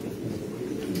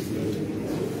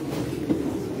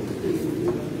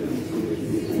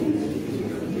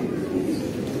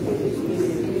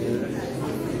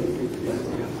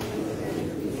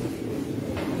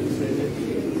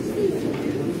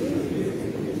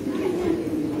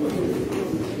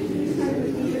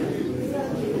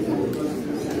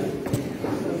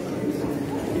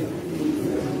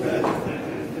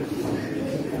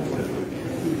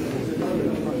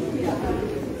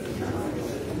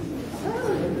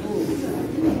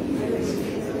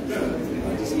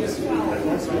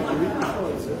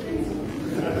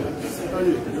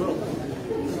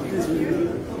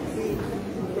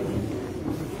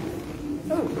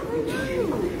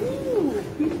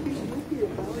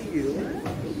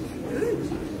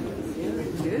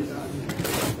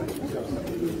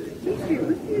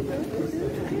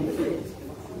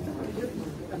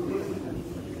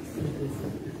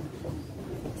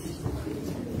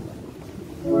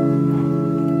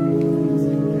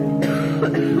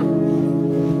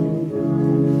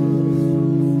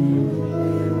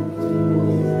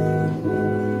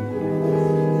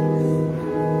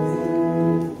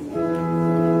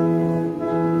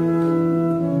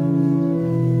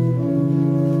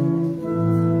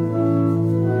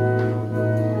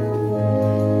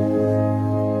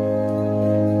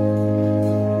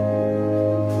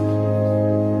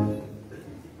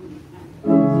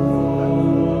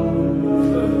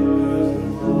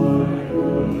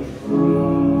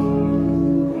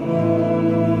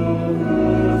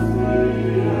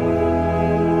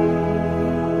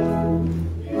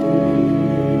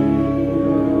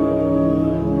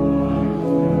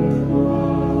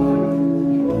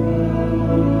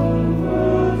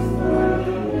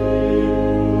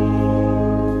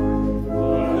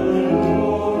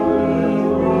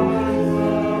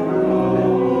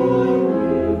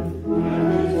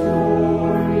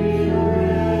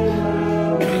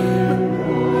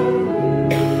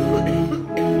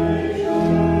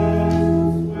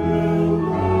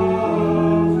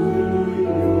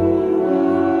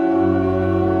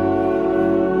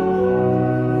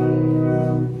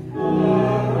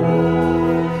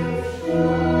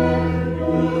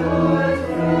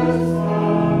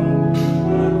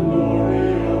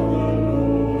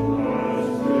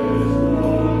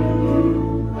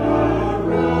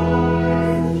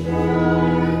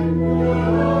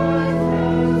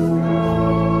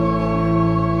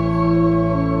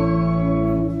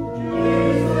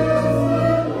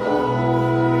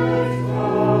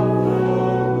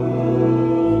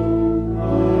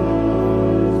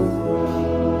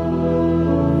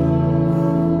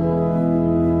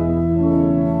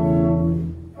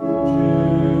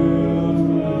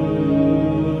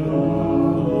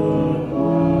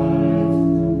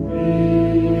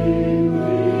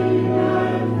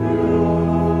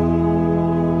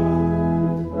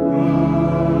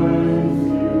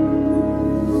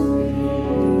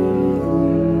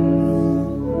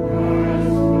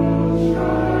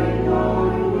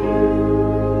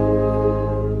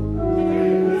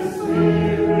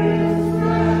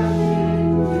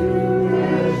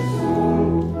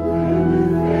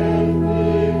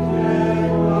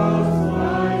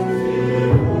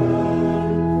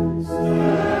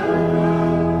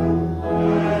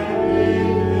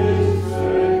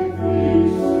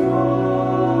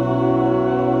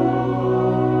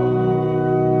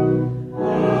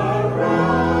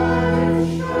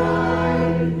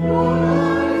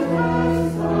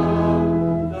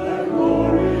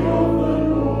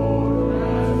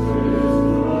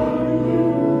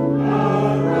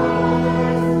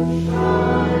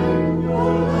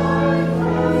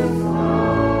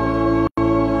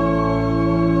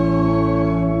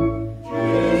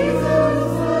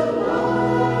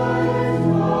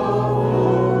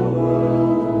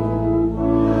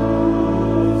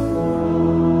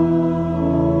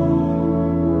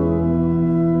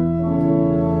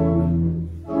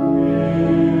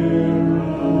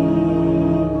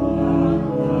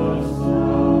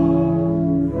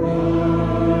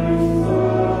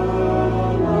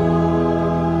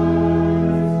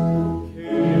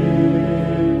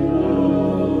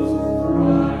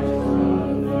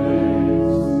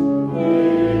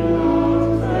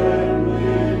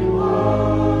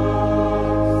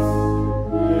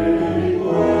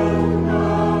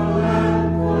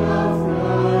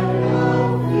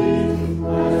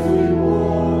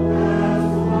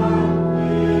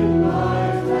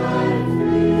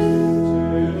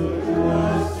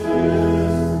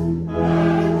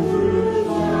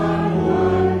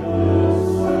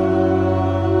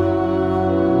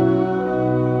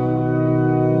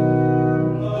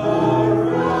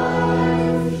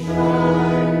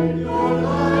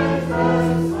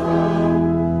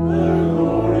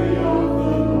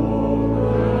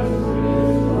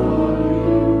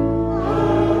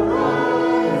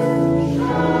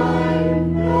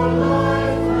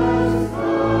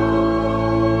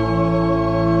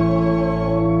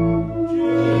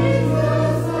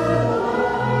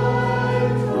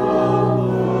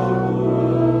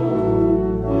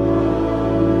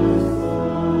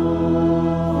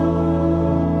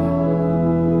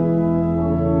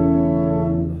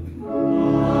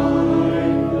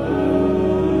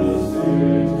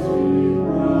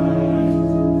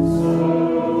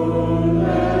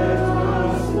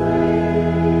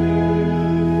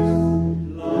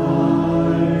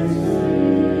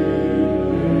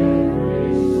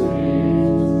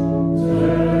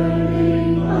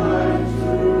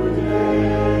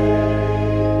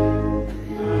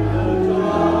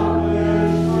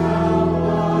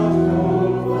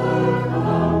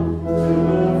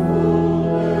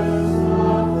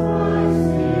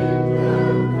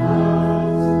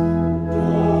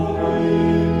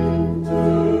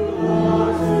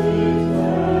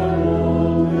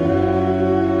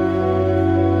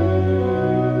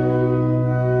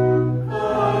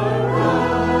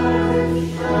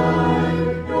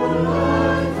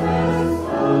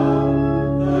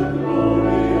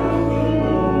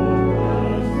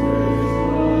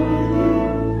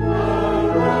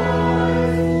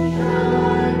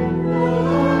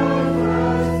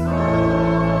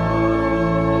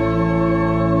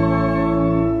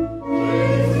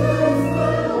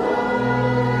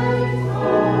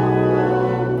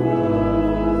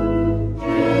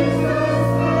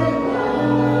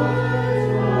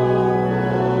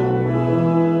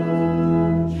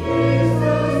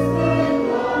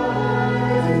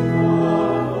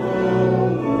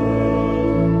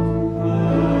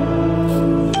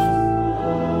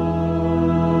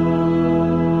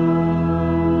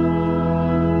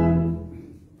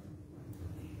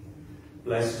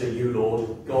 Blessed are you,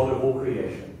 Lord, God of all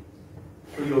creation.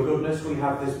 Through your goodness we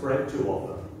have this bread to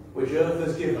offer, which earth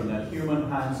has given and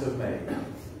human hands have made.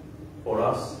 For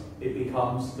us it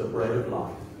becomes the bread of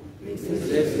life.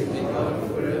 Blessed be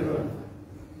God forever.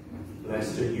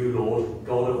 Blessed are you, Lord,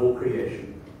 God of all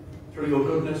creation. Through your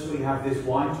goodness we have this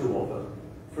wine to offer,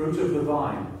 fruit of the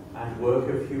vine and work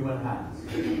of human hands.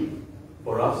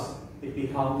 For us it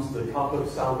becomes the cup of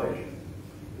salvation.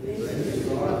 Blessed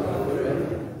be God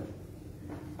forever.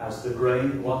 As the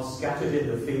grain once scattered in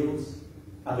the fields,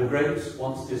 and the grapes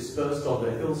once dispersed on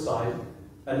the hillside,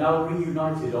 are now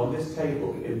reunited on this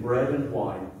table in bread and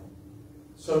wine,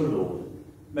 so, Lord,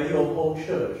 may your whole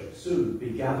church soon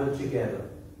be gathered together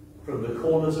from the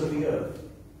corners of the earth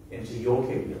into your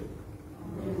kingdom.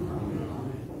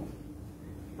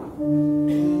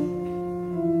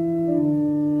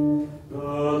 The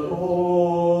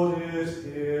Lord is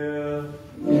here.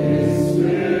 His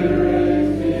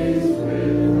Spirit is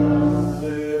with us.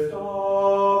 Lift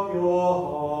up your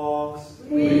hearts.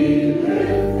 We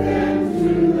lift them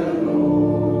to the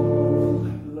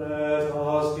Lord. Let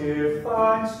us give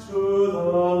thanks to the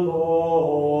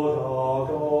Lord our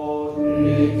God.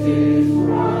 It is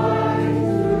right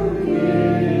to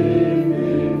give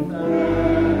him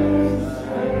thanks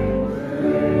and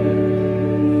praise.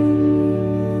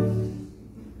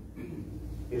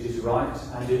 It is right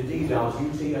and indeed our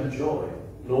duty and joy,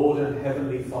 Lord and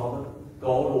Heavenly Father,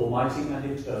 God Almighty and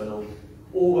eternal,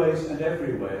 always and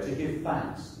everywhere to give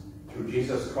thanks through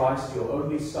Jesus Christ, your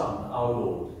only Son, our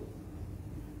Lord.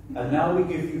 And now we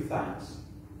give you thanks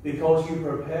because you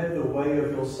prepared the way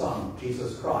of your Son,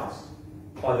 Jesus Christ,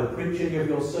 by the preaching of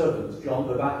your servant, John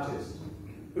the Baptist,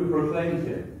 who proclaimed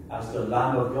him as the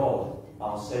Lamb of God,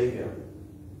 our Saviour.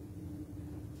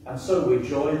 And so we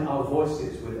join our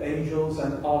voices with angels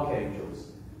and archangels,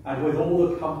 and with all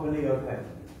the company of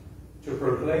heaven, to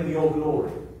proclaim your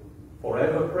glory,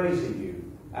 forever praising you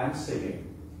and singing.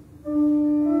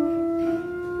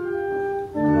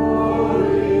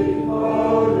 Holy,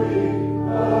 holy,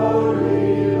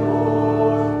 holy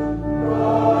Lord,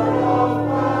 God of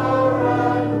power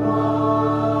and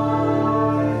might,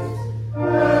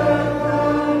 heaven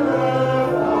and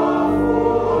earth are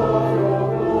full of your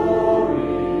glory.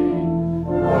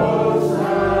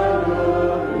 Hosanna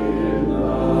in the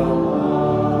highest.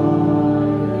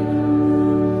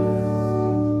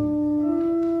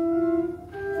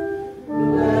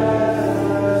 Blessed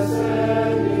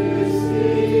is he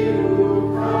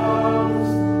who comes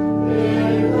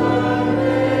in the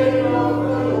name of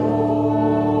the Lord.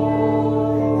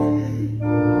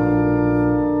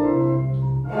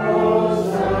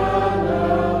 Hosanna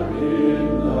in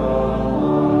the highest.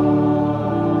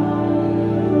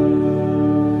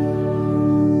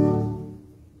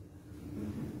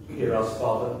 Hear us,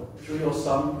 Father, through your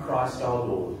Son, Christ our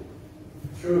Lord.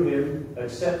 Through him,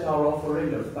 accept our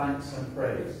offering of thanks and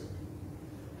praise,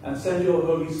 and send your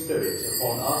Holy Spirit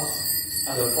upon us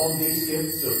and upon these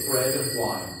gifts of bread and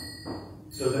wine,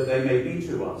 so that they may be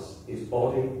to us his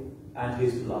body and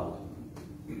his blood.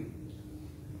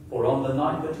 For on the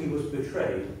night that he was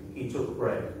betrayed, he took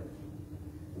bread,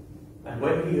 and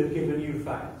when he had given you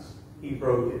thanks, he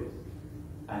broke it,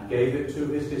 and gave it to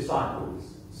his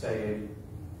disciples, saying,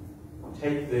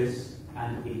 "Take this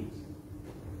and eat.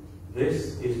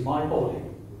 This is my body,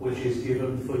 which is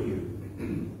given for you.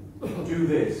 Do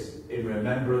this in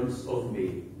remembrance of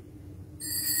me."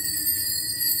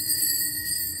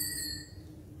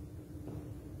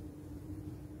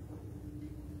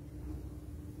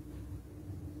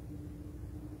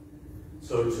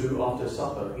 So too, after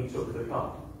supper, he took the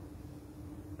cup.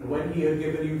 And when he had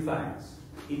given you thanks,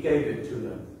 he gave it to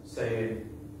them, saying,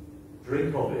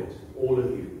 "Drink of it, all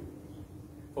of you.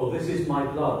 For this is my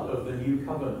blood of the new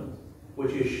covenant,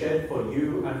 which is shed for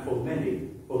you and for many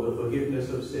for the forgiveness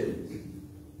of sins.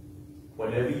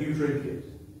 Whenever you drink it,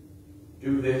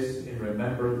 do this in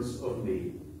remembrance of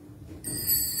me."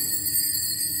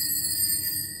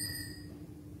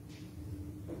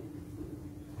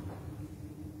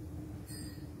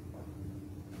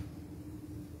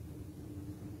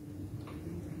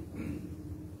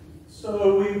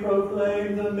 So we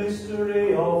proclaim the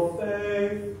mystery of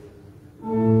faith.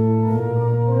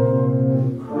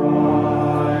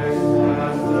 Christ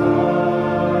has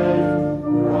died,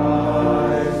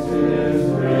 Christ is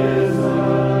risen,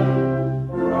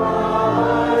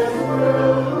 Christ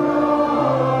will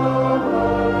come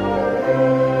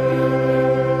again.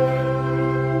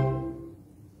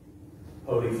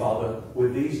 Holy Father,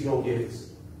 with these your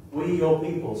gifts, we, your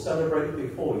people, celebrate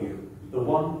before you the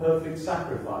one perfect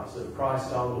sacrifice of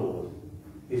Christ our Lord,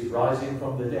 his rising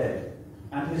from the dead,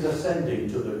 and his ascending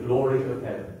to the glory of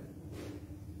heaven.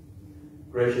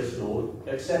 Gracious Lord,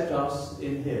 accept us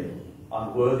in him,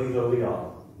 unworthy though we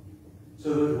are,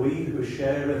 so that we who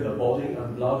share in the body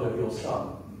and blood of your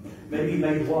Son may be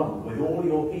made one with all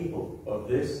your people of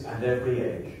this and every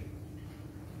age.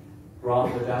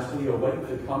 Grant that as we await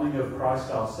the coming of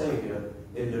Christ our Saviour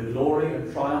in the glory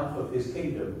and triumph of his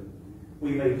kingdom,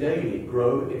 we may daily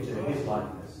grow into his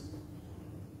likeness.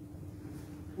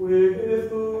 With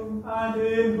whom and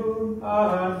in whom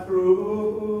and through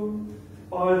whom,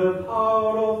 by the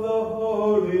power of the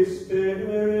Holy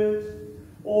Spirit,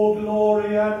 all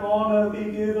glory and honour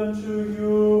be given to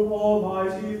you,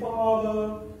 Almighty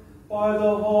Father, by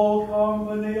the whole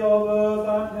company of earth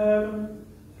and heaven,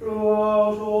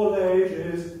 throughout all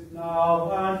ages,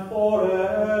 now and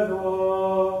forever.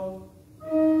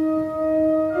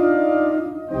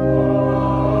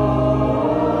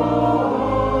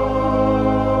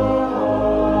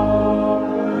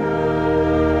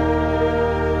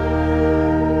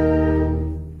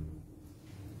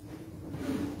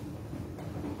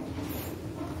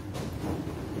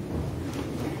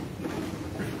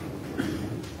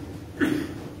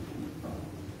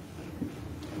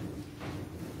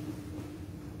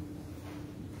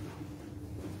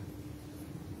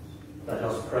 Let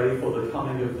us pray for the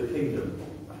coming of the kingdom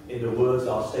in the words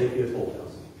our Saviour taught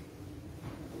us.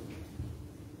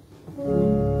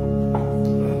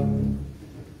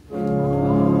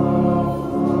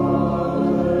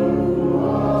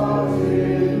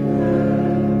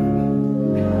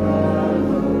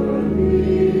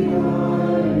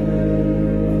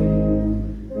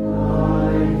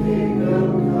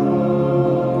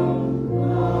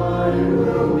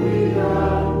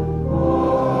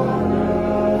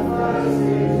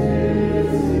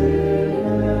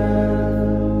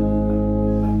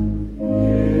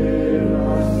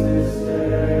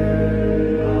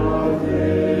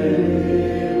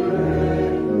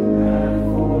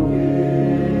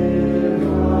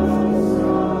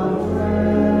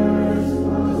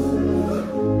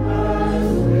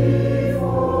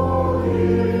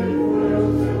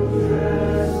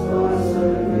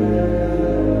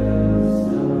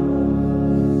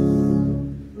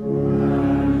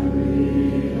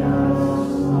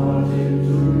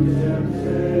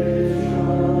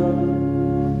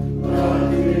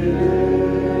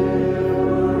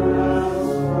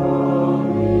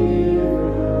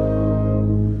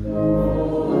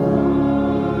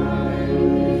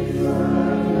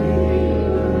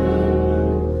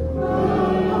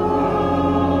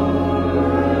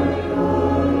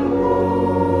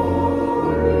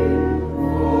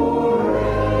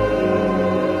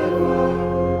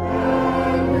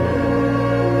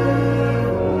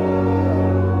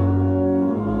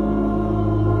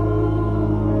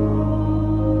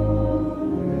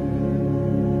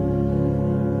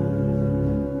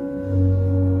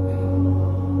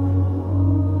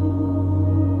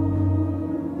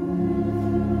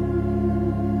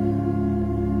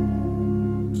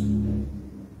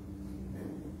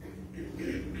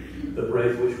 The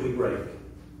bread which we break,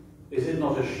 is it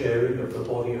not a sharing of the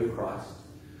body of Christ?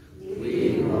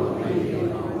 We are made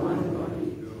in our one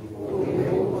body, for we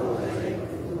all partake of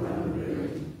the one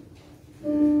bread.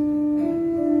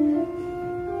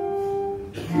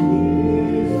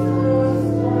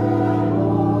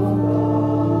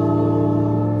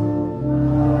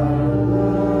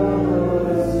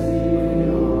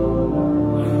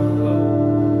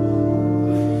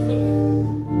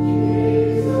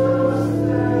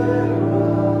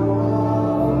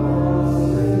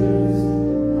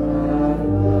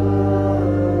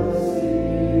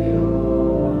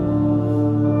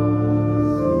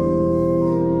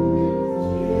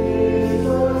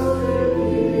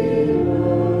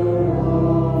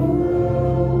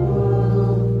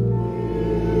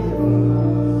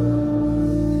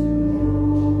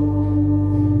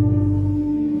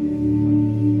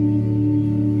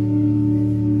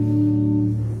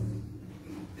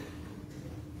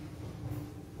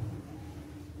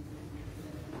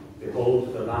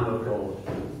 Behold the Lamb of God.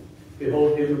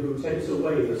 Behold him who takes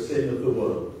away the sin of the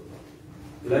world.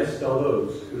 Blessed are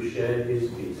those who share his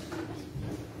peace.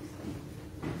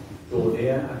 Draw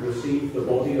near and receive the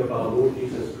body of our Lord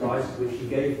Jesus Christ, which he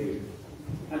gave you,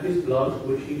 and his blood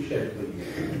which he shed for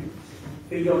you.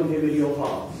 Feed on him in your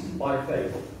hearts, by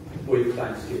faith, with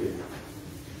thanksgiving.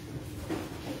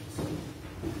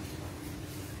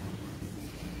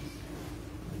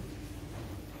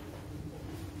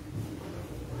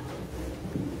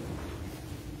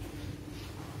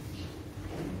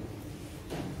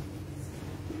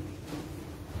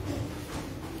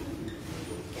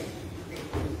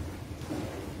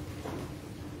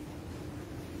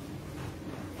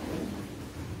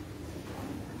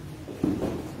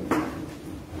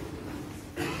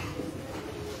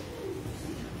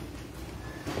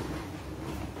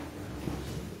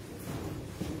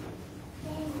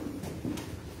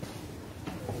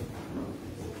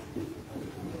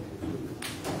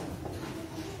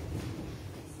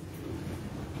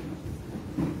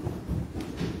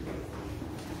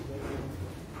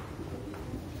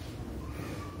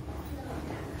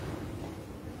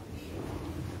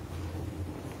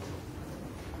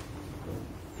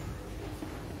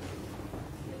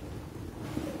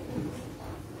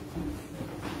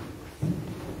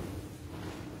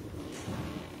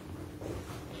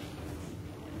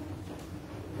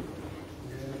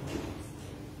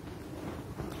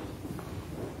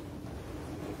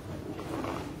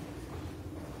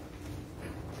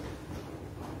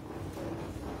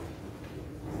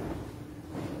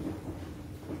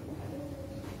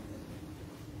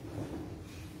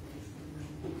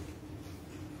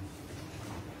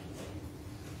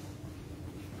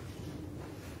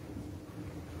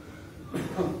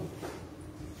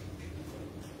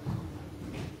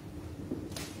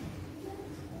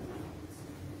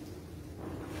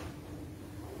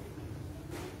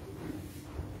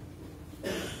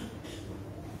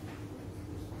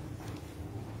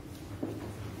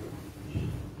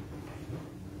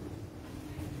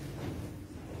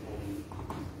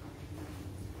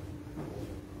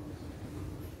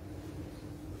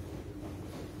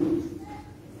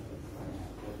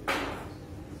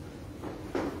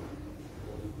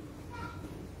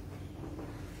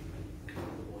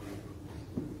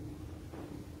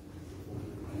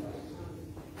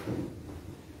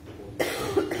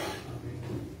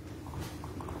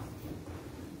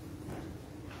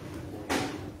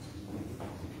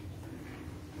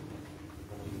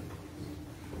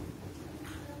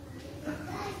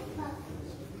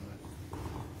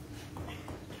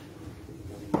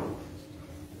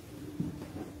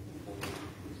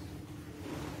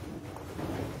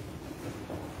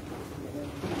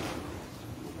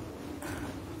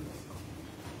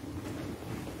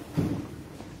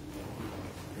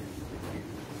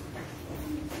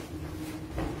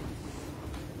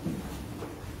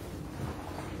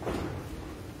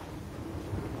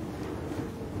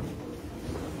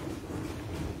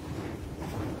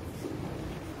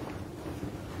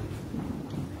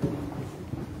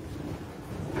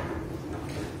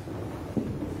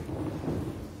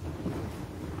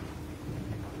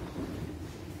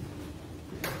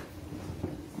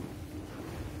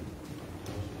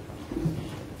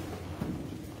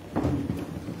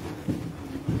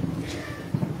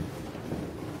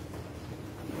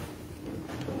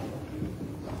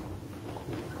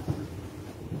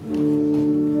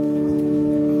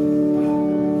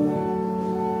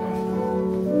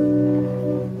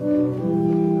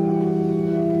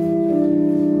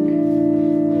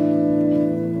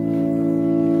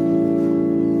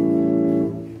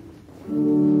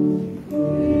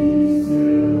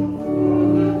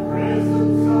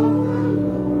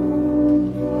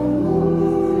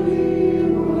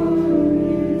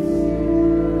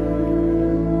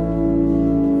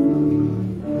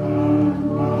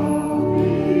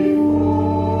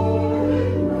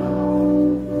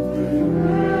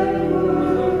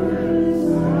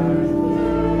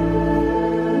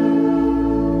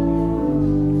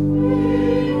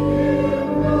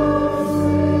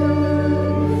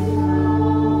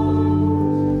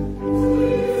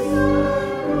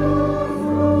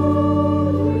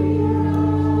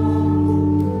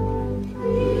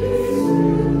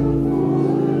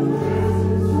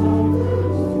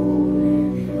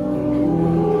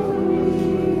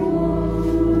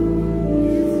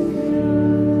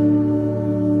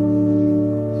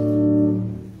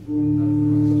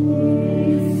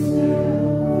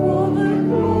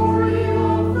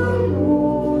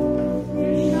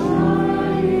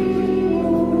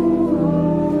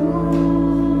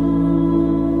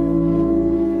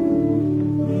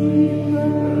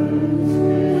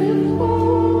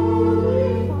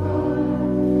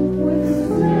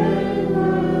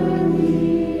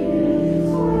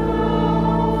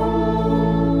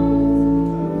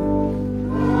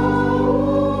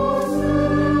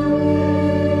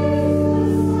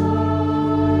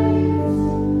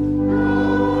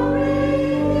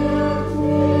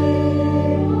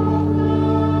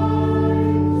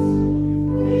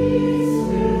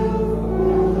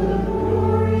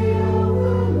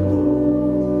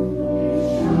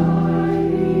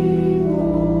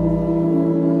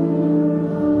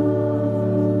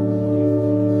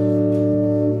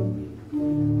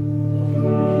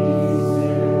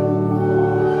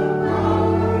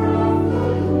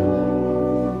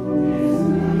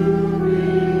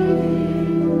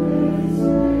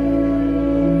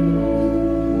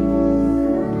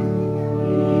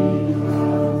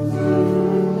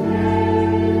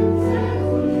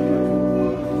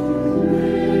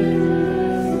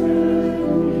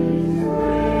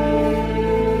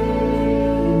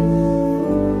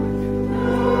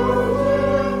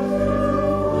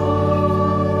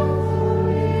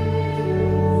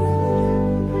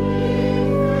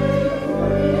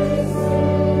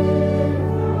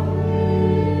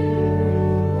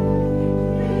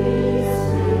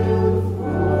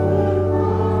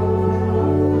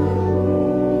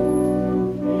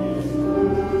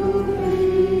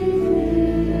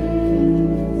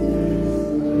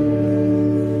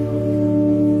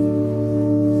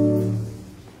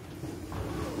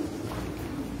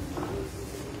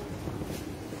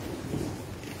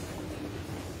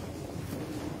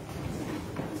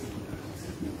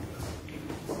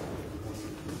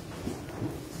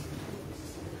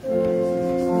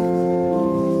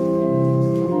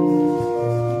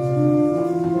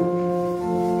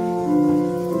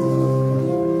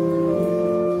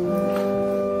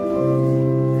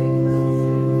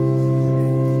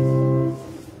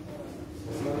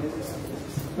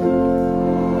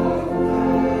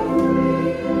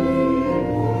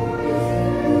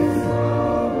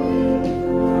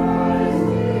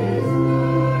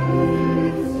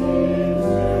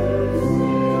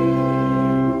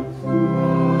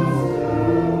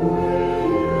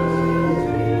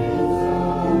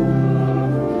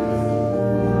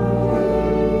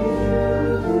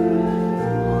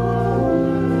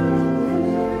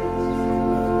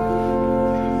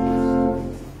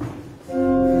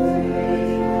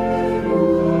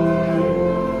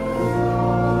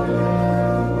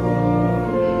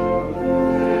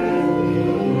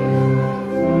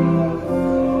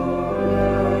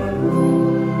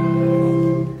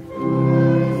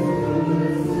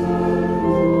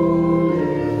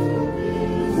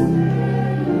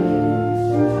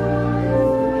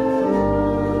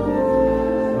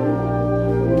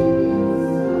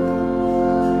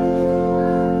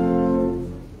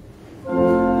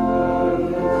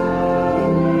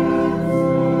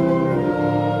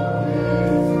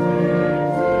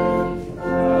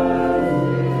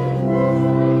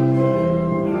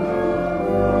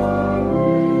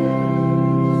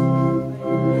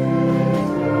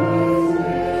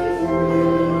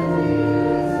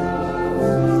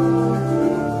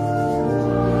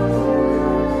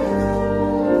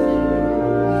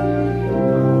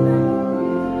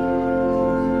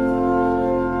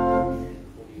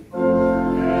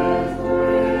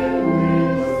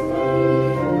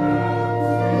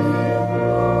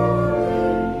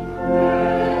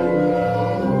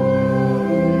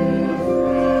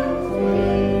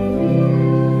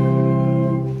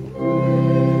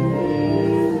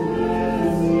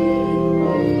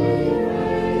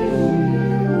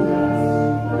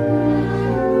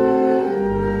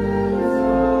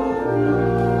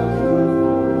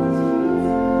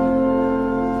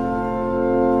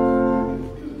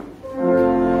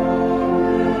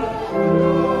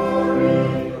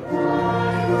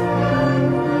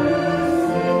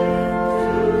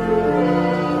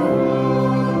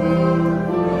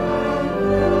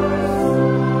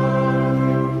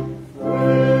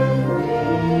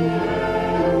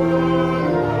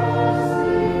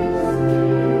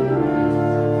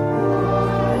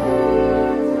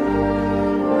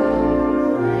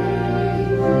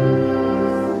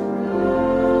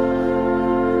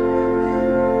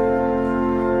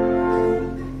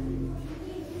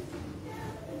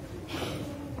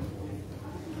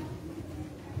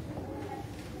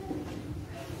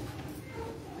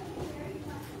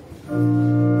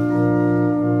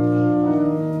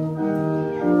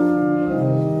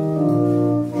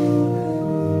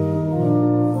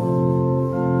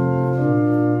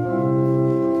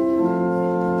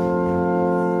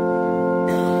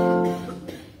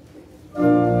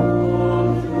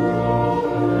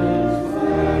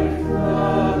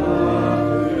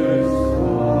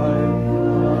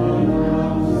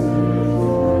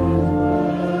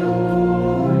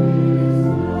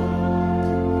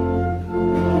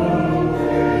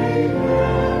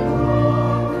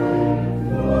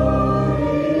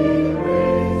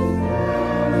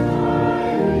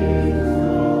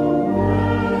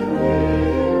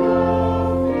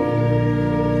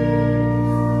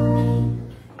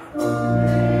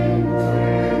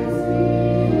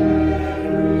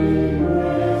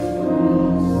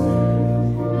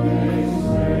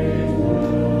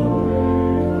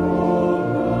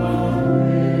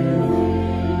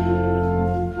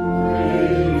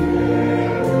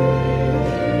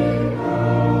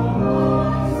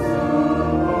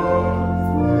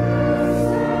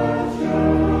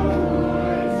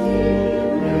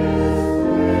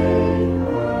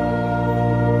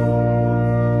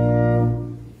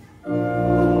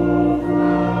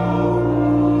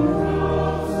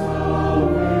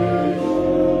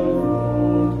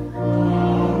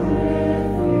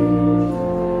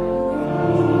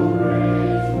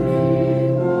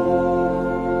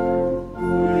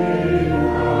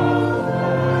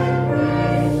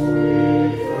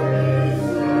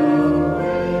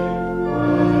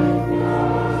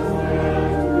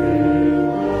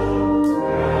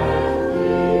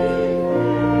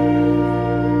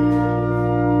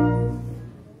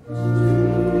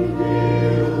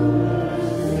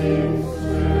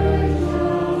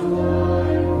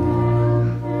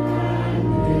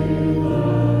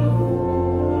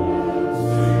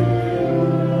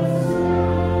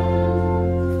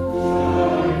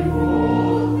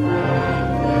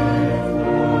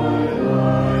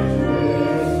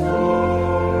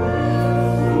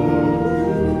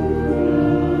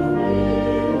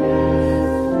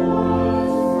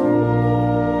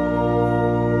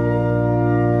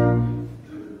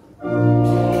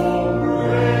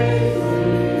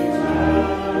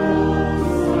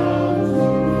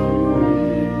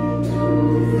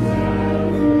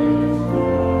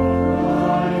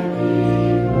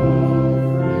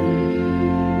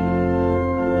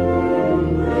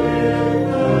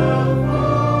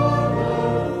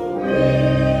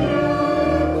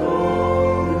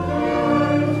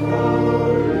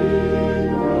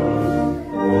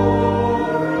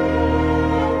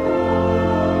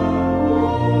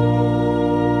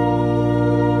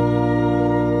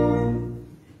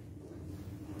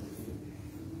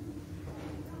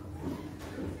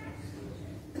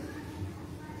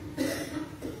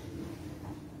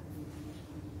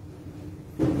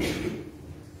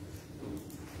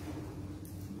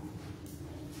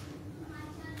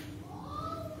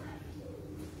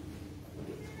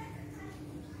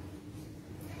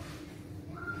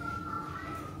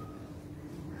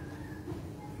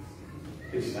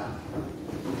 Please stand.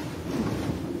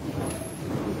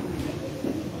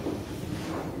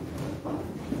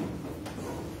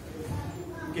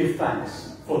 Give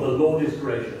thanks, for the Lord is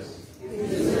gracious.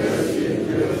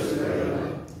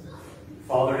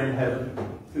 Father in heaven,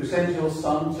 who sent your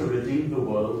Son to redeem the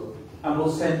world, and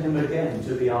will send him again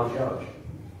to be our judge,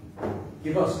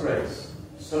 give us grace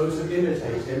so to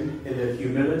imitate him in the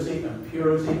humility and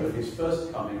purity of his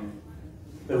first coming,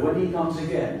 that when he comes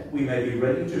again, we may be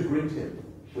ready to greet him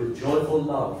with joyful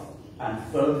love and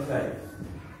firm faith.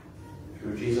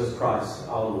 Through Jesus Christ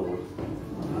our Lord.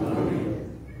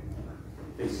 Amen.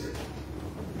 Please sit.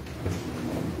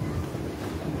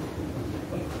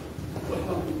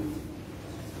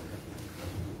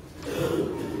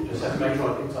 Just have to make sure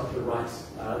I picked up the right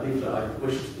leaflet. I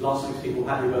wish last week's people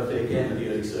happy birthday again in the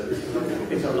early service, because I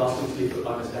picked up last week's leaflet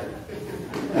by mistake.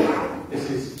 This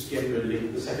is genuinely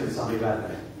the second Sunday of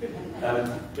Advent.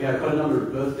 We have quite a number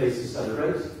of birthdays to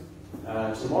celebrate.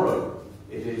 Tomorrow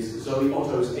it is Zoe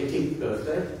Otto's 18th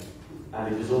birthday,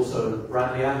 and it is also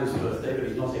Bradley Adams' birthday, but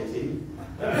he's not 18.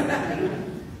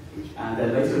 And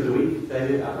then later in the week,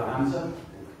 David Abrahamza,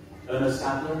 Ernest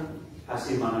Sadler,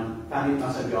 Fanny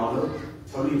Masangano,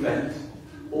 Tony Bent,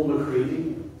 Paul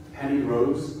McCready, Penny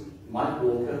Rose, Mike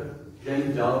Walker,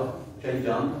 Jane Dunn,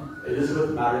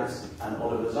 Elizabeth Margaret, and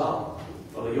Oliver Czar.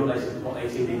 Well, you're not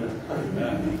 18 either.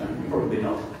 Probably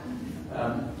not.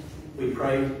 We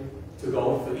pray to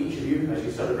God for each of you as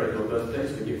you celebrate your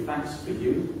birthdays. We give thanks for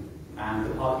you and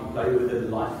the part you play within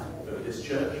the life of this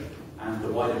church and the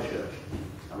wider church.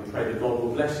 And we pray that God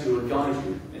will bless you and guide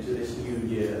you into this new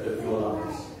year of your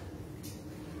lives.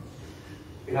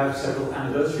 We have several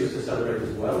anniversaries to celebrate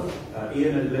as well.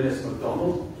 Ian and Lillis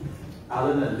MacDonald,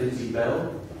 Alan and Lindsay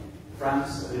Bell,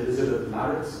 Franz and Elizabeth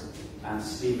Marriott, and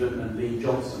Stephen and Lee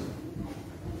Johnson.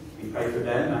 We pray for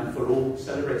them and for all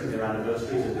celebrating their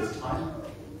anniversaries at this time,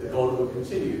 that God will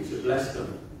continue to bless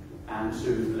them and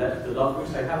to let the love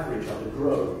which they have for each other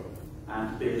grow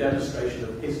and be a demonstration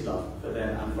of his love for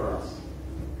them and for us.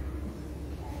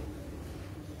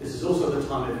 This is also the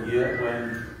time of year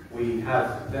when we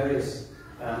have various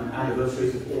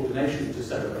anniversaries of ordination to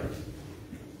celebrate.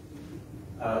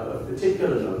 Of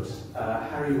particular note,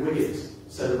 Harry Wiggett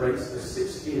celebrates the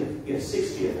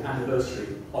 60th anniversary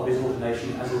of his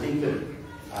ordination as a deacon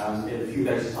in a few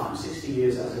days' time. 60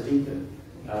 years as a deacon,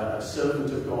 a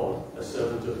servant of God, a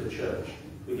servant of the church.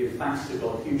 We give thanks to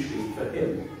God hugely for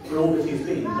him, for all that he's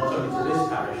been, not only to this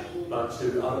parish, but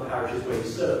to other parishes where he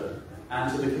served,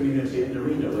 and to the community in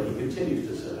Arena where he continues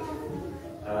to serve.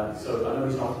 So I know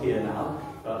he's not here now,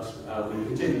 but we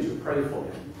continue to pray for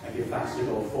him and give thanks to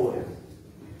God for him.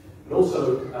 But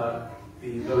also,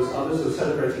 those others who are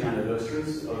celebrating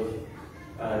anniversaries of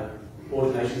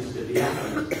ordinations to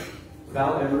diaconate,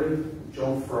 Val Emery,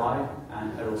 John Fry,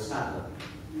 and Errol Sadler.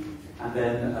 And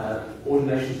then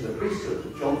ordination to the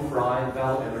priesthood, John Fry,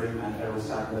 Val Emery, and Errol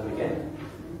Sadler again.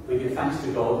 We give thanks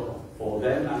to God for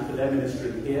them and for their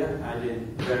ministry here and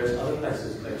in various other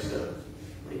places they've served.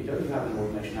 You don't have an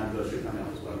ordination anniversary coming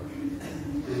up as well.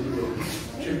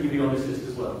 Shouldn't you be on this list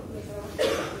as well?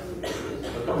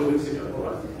 A couple of weeks ago, all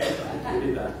right. We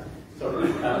did that.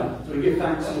 Sorry. So we give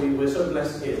thanks. We're so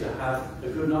blessed here to have a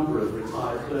good number of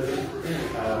retired clergy,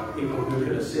 people who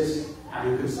can assist and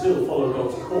who can still follow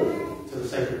God's call to the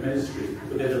sacred ministry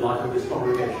within the life of this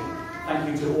congregation. Thank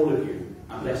you to all of you,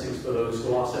 and blessings for those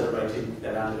who are celebrating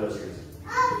their anniversaries.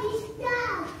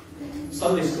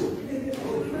 Sunday school.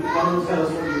 Come and tell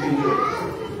us what you've been doing.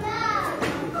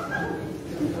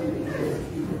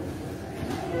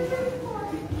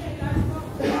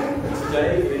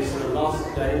 Today is the last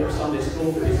day of Sunday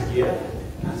school for this year,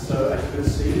 and so as you can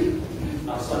see,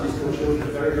 our Sunday school children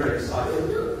are very, very excited.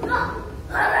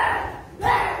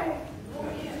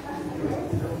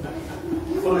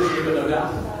 Foolishly, but no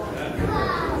doubt.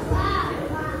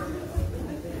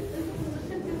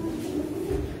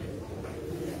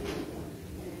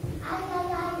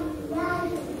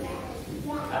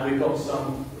 And we've got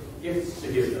some gifts to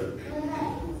give them.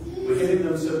 We're giving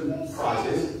them some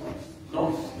prizes,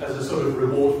 not as a sort of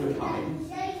reward for coming,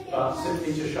 but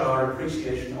simply to show our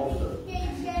appreciation of them.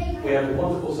 We have a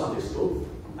wonderful Sunday school,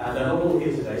 and they're not all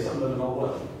here today, some of them are not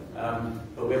well.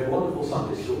 But we have a wonderful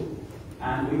Sunday school,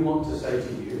 and we want to say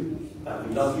to you that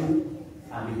we love you,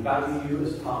 and we value you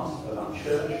as part of our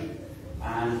church,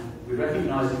 and we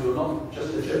recognise that you're not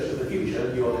just the church of the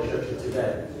future, you are the church of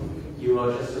today. You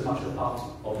are just as much a part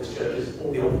of this church as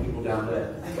all the old people down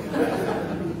there.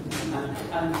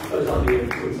 and those are the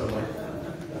in some way.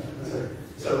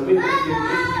 So we give you a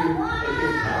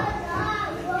gift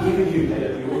now. Even you,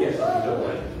 Caleb, you will get something, don't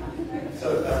worry. So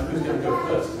who's going to go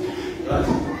first? Right.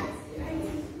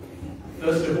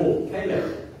 First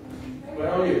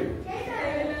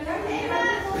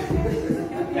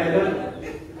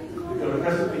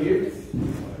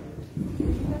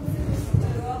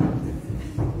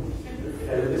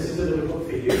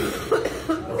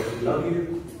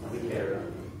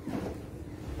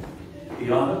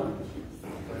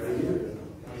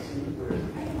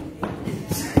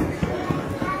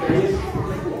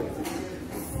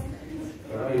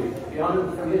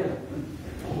here.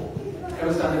 Go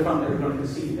and stand in front, everyone can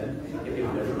see you then. If you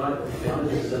don't right,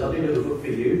 this is a lovely little book for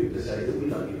you to say that we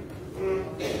love you.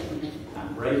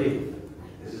 And Brady,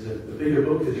 this is a bigger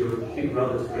book because you're a big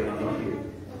brother to bring, I love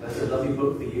you. That's a lovely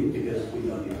book for you because we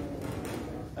love you.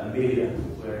 Amelia,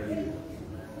 where are you?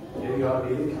 There you are,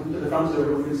 Amelia. Come to the front so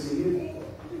everyone can see you.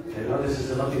 Okay, well, this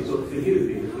is a lovely book for you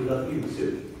because we love you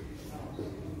too.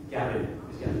 Gavin,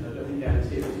 is Gavin? I don't think Gavin's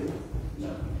here, is he?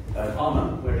 No. Arma,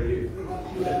 where are you?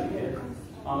 You're definitely here.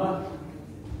 Arma?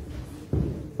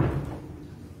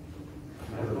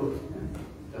 Have a book.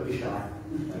 Don't be shy.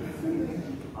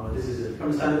 Arma, this is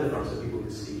come stand at the front so people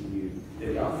can see you.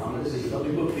 There you are. Arma, this is a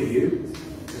lovely book for you.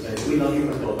 To say, we love you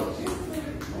and God loves you.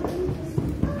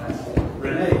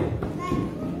 Renee.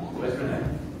 Where's Renee?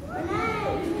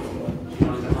 She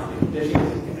wants to hide you. There she is.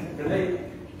 Renee,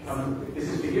 come on. This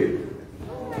is for you.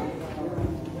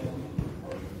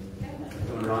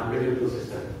 Come on, Ryan. Bring your little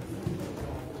sister.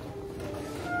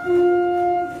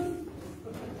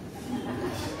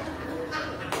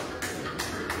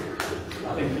 I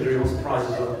think Hillary wants a prize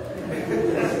as well.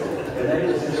 Renee,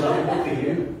 this is a lovely book for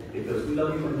you because we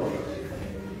love you and God loves you.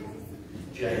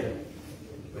 Jane.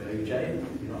 Where are you, Jane?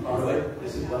 You're not far away.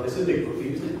 This is a big book for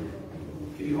you, isn't it?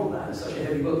 Can you hold that? It's such a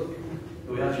heavy book.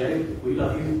 Here we are, Jane. We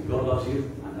love you, God loves you,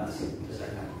 and that's to say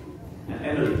thank you. And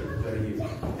Emily, where are you?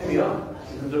 Here we are.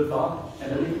 You can look far.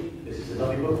 Emily, this is a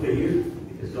lovely book for you,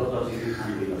 because God loves you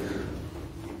and we love you.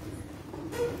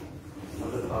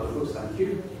 Another part of the books, thank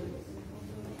you.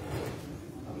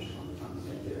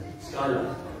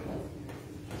 Skylar.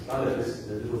 Skylar, this is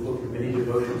a little book of mini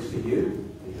devotions for you,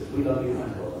 because we love you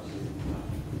and God loves you.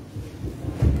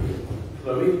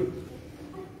 Chloe?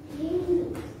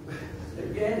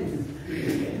 Again.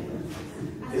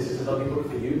 This is a lovely book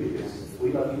for you because we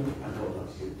love you and God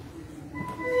loves you.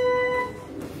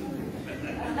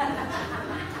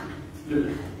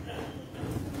 Luke?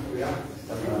 Here we are.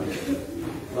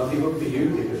 Lovely book for you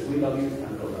because we love you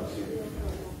and God loves you.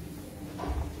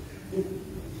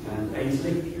 And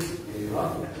Ainsley? Here you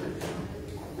are.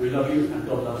 We love you and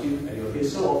God loves you, and you're here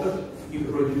so often, you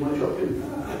could probably do my job, couldn't you?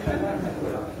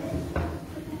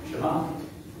 Shema?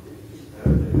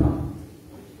 There you are.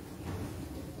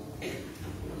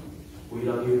 We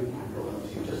love you and God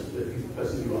loves you, just the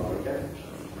person you are, okay?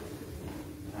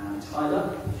 And Tyler,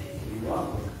 here you are.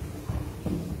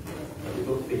 Lovely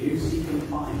book for you, Seek and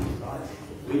Find, right?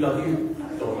 We love you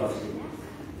and God loves you.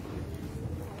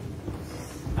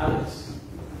 Alex,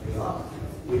 here you are.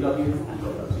 We love you and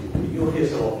God loves you. You're here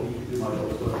so often, you can do my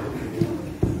job as well.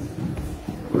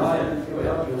 Ryan, here we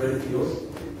are, you're ready for yours.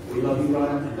 We love you,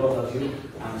 Ryan, and God loves you.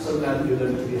 And I'm so glad that you're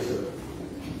learning to be a servant.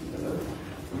 Hello.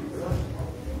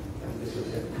 And this was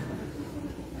it.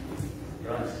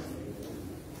 Right.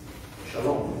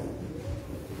 Shalom.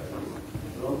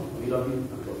 Shalom, we love you, and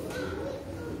God loves you.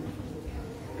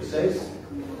 It says,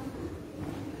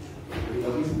 we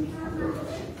love you, and God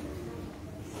loves you.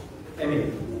 Emily.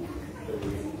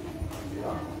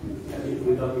 Emily,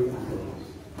 we love you, and God loves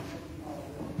you.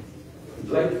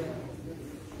 Blake,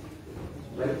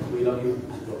 we love you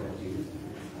and God loves you.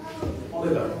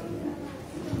 Oliver,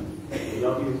 we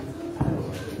love you and God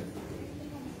loves you.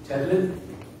 Tedlin,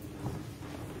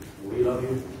 we love you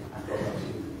and God loves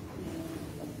you.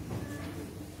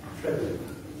 Trevor,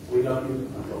 we love you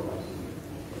and God loves you.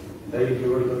 David, you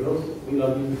already got yours? We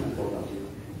love you and God loves you.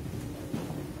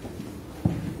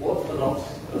 What a lot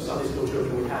of Sunday school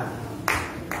children we have.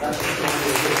 That's the story of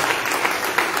this.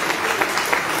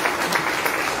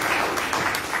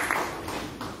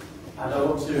 And I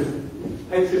want to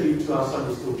pay tribute to our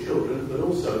Sunday school children, but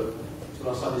also to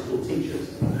our Sunday school teachers.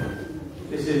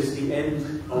 This is the end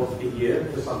of the year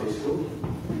for Sunday school.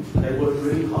 They worked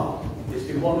really hard. It's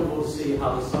been wonderful to see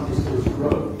how the Sunday school has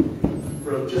grown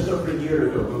from just over a year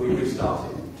ago when we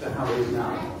restarted to how it is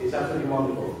now. It's absolutely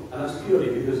wonderful. And that's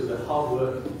purely because of the hard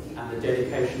work and the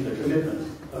dedication, the commitment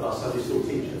of our Sunday school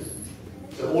teachers.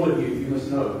 So all of you, you must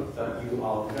know that you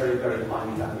are very, very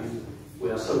highly valued.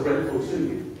 We are so grateful to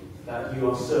you that you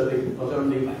are serving not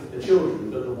only the children,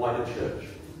 but the wider church.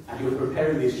 And you're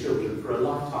preparing these children for a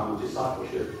lifetime of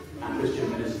discipleship and Christian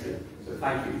ministry. So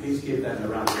thank you. Please give them a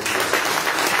round of applause.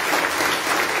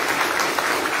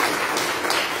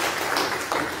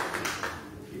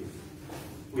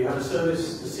 We have a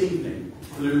service this evening,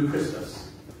 Blue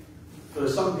Christmas. For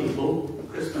some people,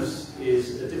 Christmas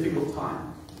is a difficult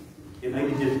time. It may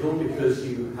be difficult because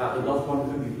you have a loved one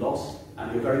whom you've lost,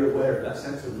 and you're very aware of that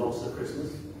sense of loss at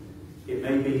Christmas. It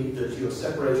may be that you're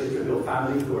separated from your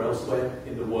family who are elsewhere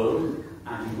in the world,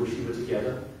 and you wish you were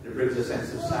together. It brings a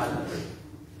sense of sadness.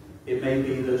 It may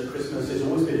be that Christmas has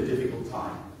always been a difficult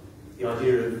time. The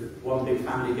idea of one big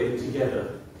family getting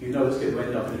together you know it's going to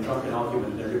end up in a drunken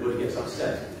argument and everybody gets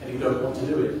upset and you don't want to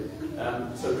do it.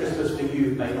 So Christmas for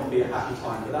you may not be a happy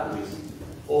time for that reason,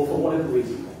 or for whatever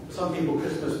reason. For some people,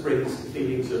 Christmas brings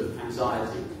feelings of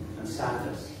anxiety and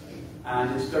sadness,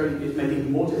 and it may be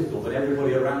more difficult, but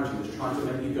everybody around you is trying to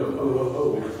make you go, oh, oh,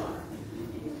 oh, all the time.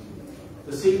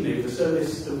 This evening, the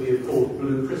service that we have called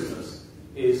Blue Christmas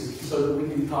is so that we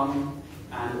can come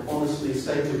and honestly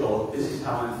say to God, this is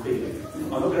how I'm feeling. I'm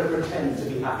not going to pretend to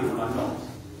be happy when I'm not.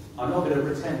 I'm not going to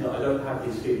pretend that I don't have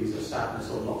these feelings of sadness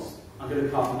or loss. I'm going to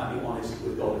come and be honest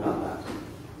with God about that.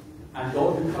 And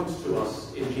God, who comes to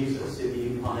us in Jesus, in the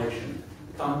Incarnation,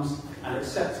 comes and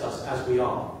accepts us as we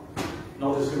are,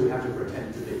 not as who we have to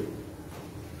pretend to be.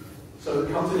 So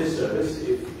come to this service.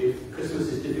 If Christmas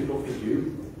is difficult for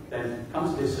you, then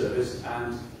come to this service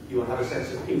and you will have a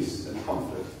sense of peace and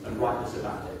comfort and rightness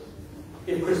about it.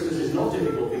 If Christmas is not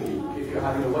difficult for you, if you're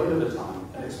having a whale of a time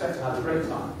and expect to have a great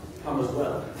time, come as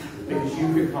well, because you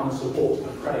can come and support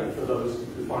and pray for those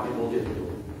who find it more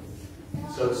difficult.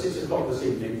 So at 6 o'clock this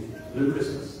evening, Blue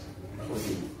Christmas for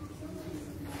you.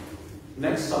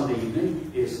 Next Sunday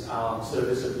evening is our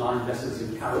service of 9 lessons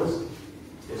in carols.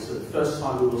 It's the first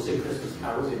time we will sing Christmas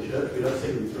carols in church. We don't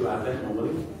sing them through Advent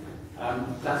normally.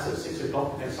 That's at 6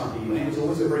 o'clock next Sunday evening. It's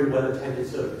always a very well-attended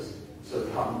service. So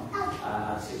come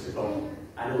at 6 o'clock.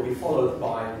 And it will be followed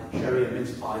by sherry and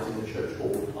mince pies in the church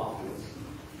hall afterwards.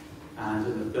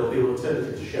 And there'll be an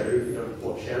alternative to sherry. If you don't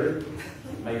want sherry,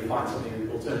 you may find something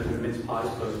alternative to mince pies,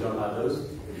 because you don't like those.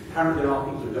 Apparently there are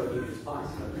people who don't eat mince pies.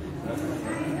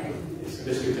 It's a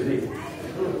mystery to me.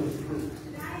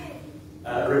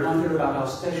 A reminder about our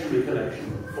stationery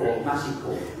collection for Massey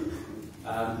Corps.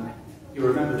 You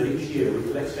remember that each year we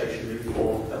collect stationery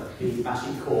for the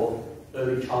Massey Corps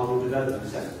Early Childhood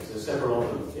Development Centres. There's several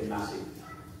of them in Massey.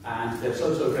 And they're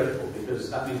so grateful, because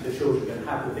that means the children can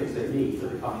have the things they need for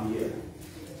the coming year.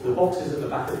 So the box is at the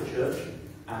back of the church,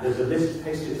 and there's a list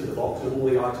pasted to the box of all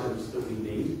the items that we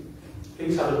need.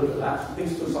 Please have a look at that.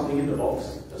 Please put something in the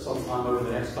box at some time over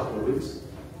the next couple of weeks.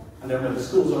 And then when the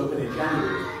schools open in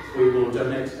January, we will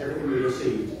donate everything we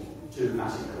received to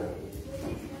Massey Corps.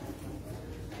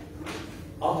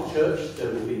 After church, there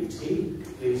will be tea.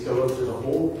 Please go over to the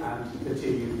hall and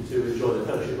continue to enjoy the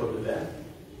fellowship over there.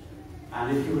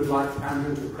 And if you would like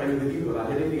Andrew to pray with you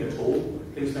about anything at all,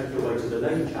 please make your way to the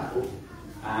Lane Chapel,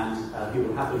 and he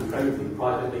will happily pray with you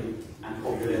privately and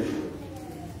confidentially.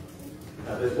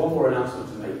 There's one more announcement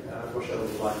to make. Rochelle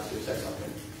would like to say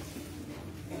something.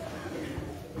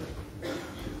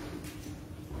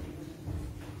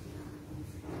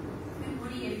 Good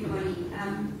morning, everybody.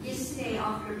 Yesterday,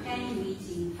 after a planning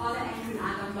meeting, Father Andrew and I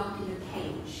got locked in a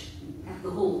cage at the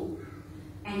hall.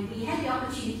 And we had the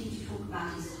opportunity to talk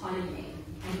about his holiday.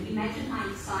 And imagine how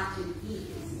excited he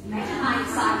is. Imagine how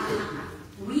excited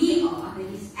we are that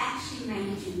he's actually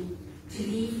managing to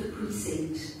leave the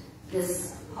precinct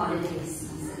this holiday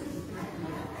season.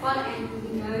 Father Andrew,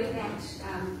 we know that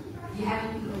you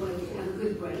haven't been away to have a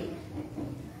good break.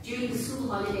 During the school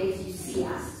holidays, you see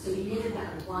us, so you never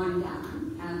wind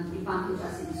down. You bump into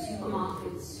us in the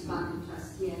supermarkets, you bump into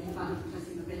us here, you bump into us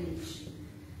in the village.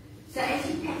 So as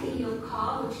you pack in your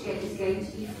car, which is going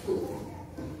to be full,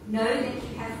 know that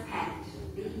you have packed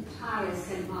the entire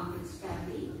St. Margaret's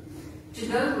family to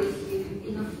go with you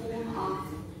in the form of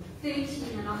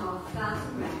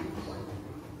 13,500 rand.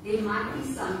 There might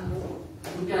be some more,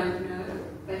 we don't know,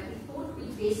 but we thought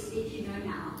we'd best let you know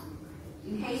now,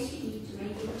 in case you need to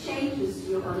make any changes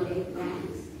to your holiday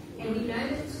plans. And we know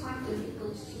that it's quite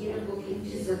difficult to get a book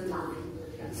into Zipline.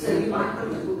 So you might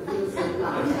want to book for the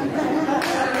Zipline.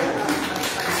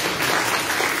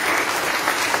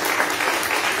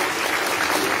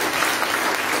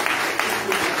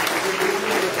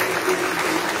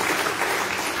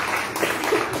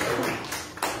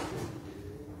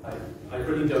 I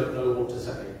really don't know what to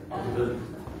say other than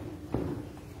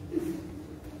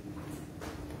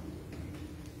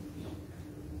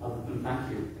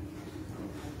thank you.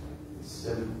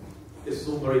 This is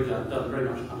all done very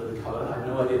much under the cover. I had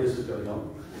no idea this was going on,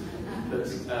 but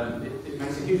it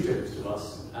makes a huge difference to us,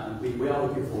 and we are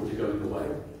looking forward to going away.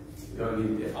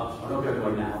 I'm not going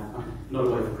away now, not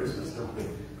away for Christmas,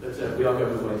 but we are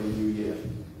going away in the new year.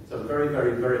 So I'm very,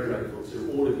 very, very grateful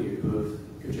to all of you who have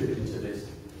contributed to this,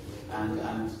 and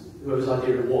whoever's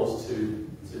idea it was to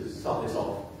start this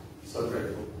off. So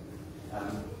grateful. I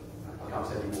can't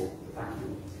say any more. Thank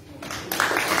you.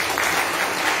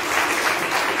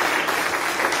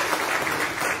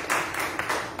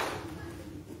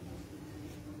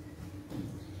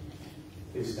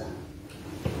 Please stand.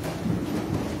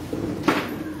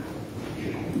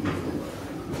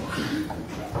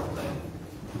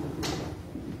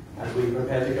 As we prepare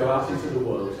prepare to go out into the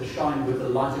world to shine with the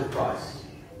light of Christ,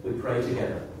 we pray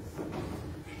together.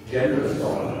 Generous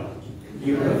God,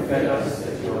 you have fed us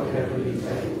at your heavenly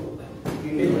table.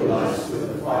 Kindle us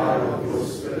with the fire of your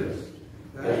Spirit,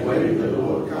 that when the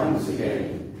Lord comes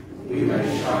again, we may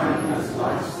shine as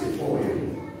lights before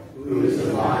him, who is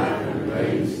alive and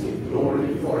reigns in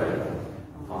glory forever.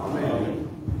 Amen.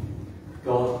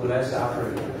 God bless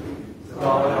Africa,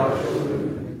 guide our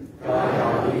children, guide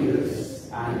our leaders,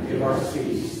 and give us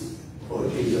peace, for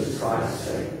Jesus Christ's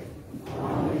sake.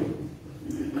 Amen.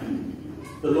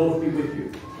 The Lord be with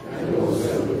you. And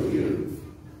also with you.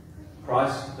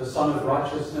 Christ, the Son of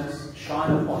Righteousness,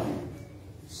 shine upon you,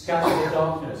 scatter the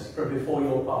darkness from before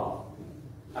your path,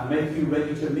 and make you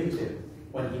ready to meet him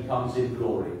when he comes in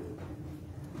glory.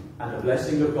 And the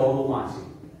blessing of God Almighty,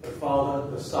 the Father,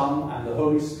 the Son, and the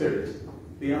Holy Spirit,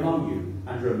 be among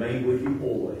you and remain with you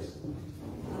always.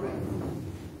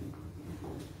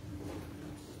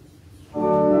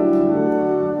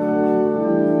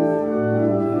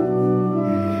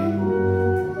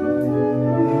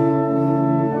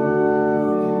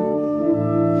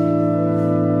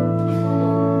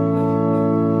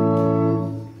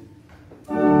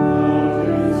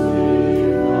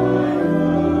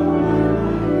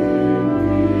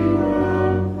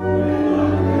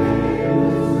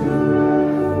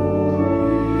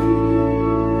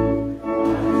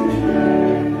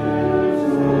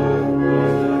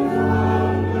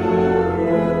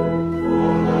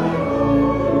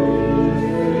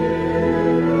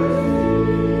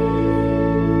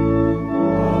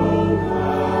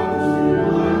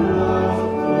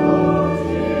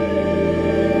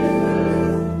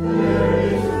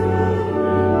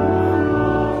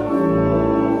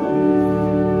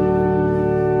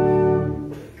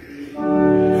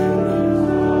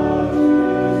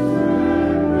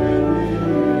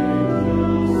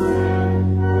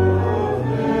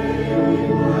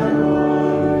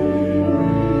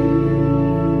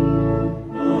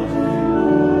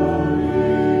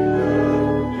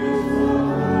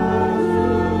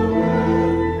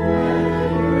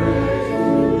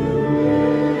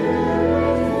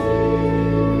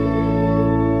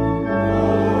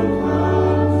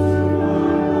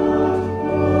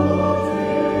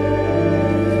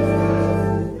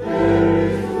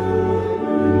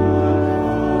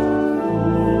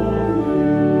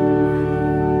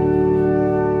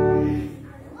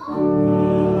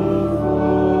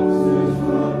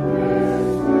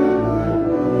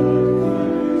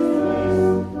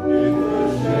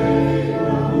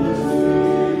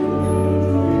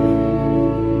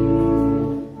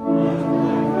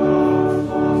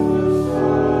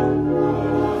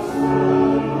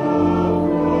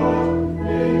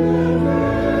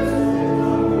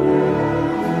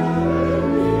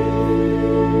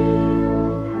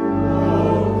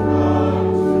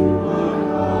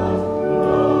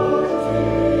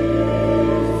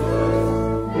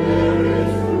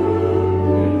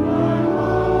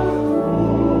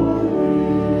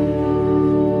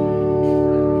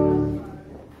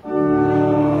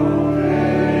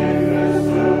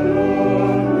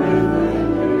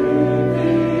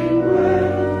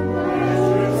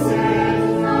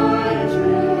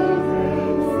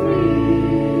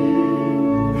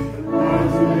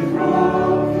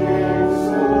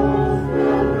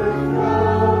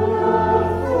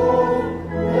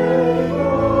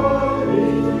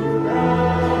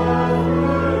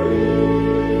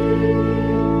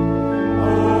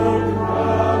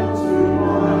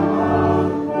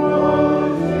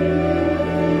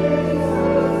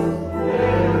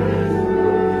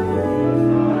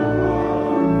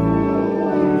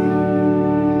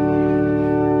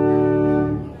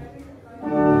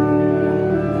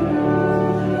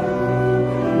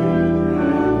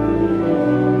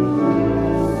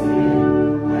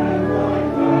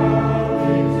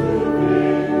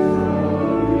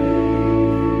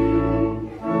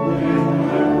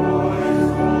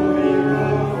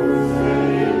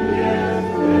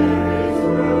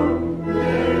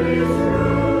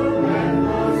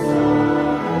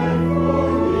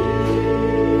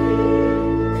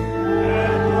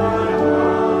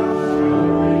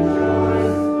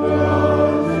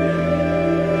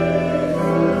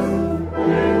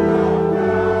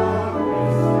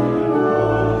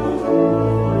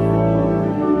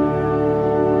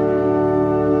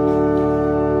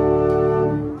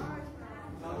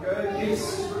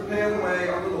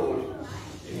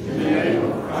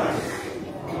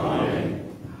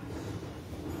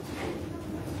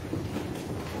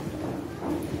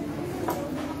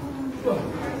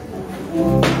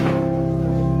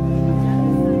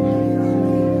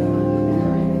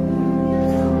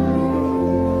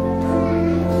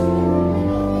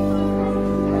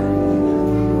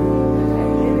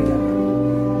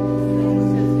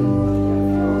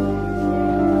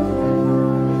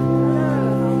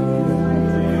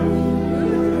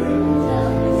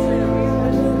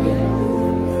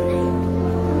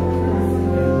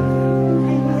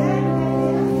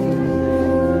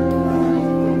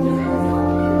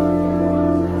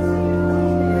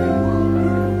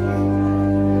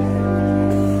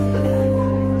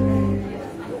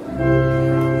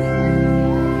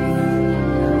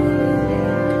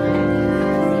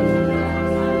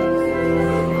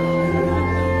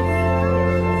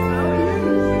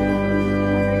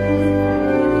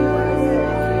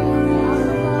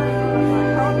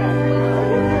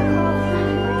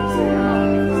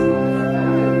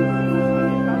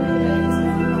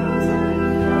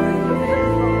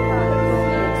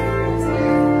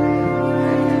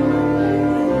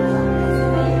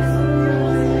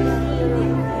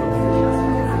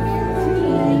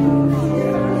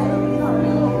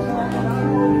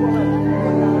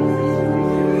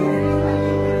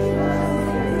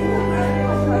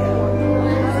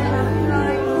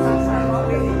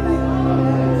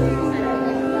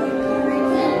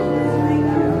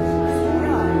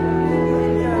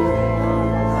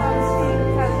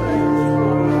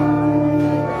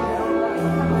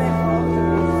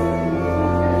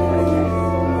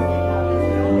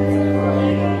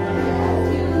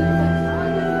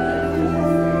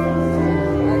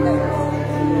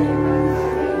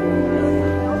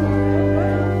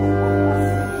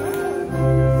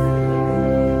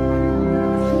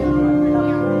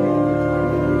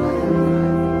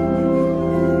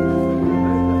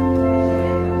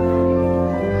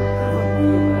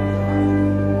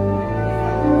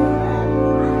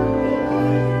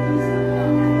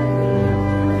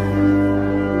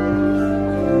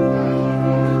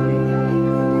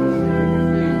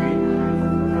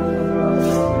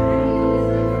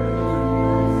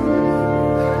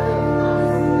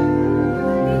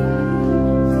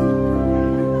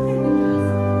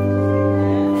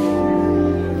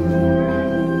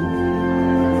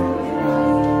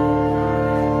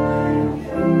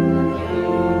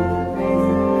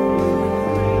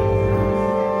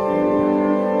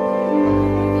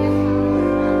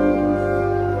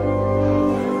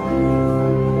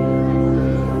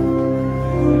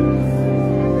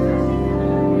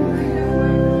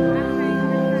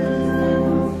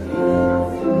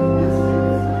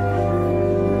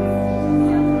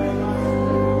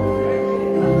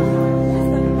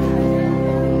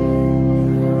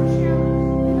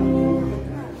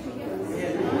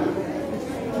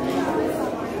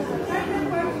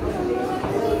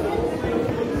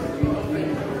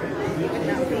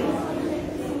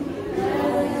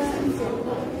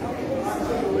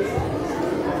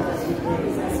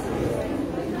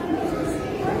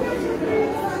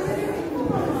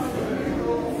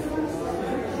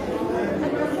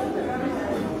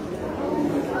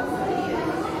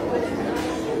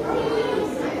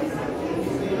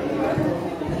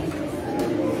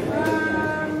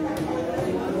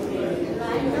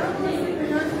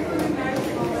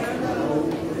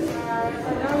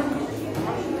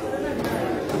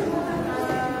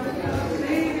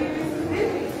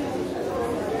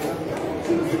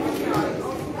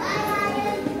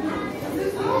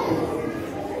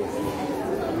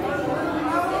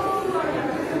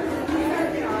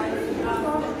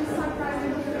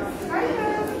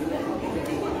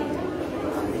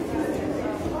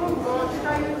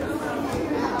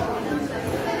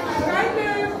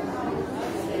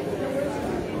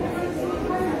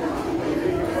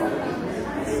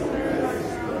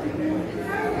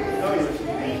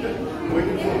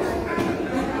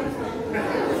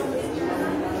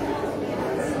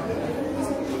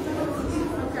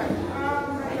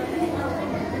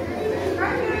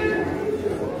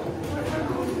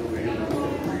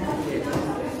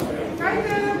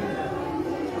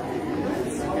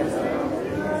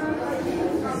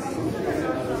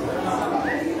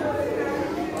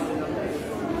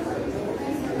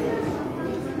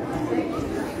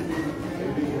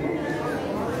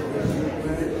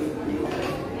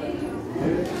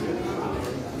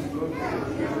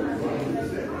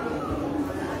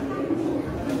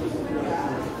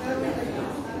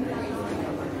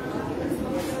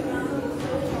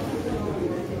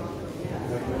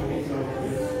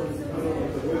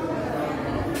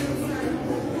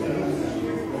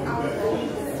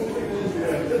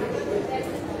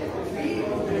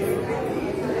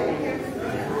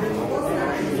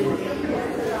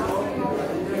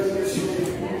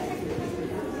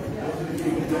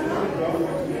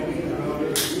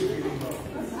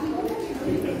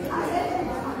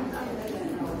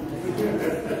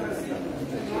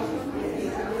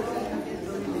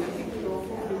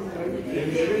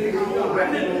 It's really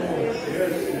good.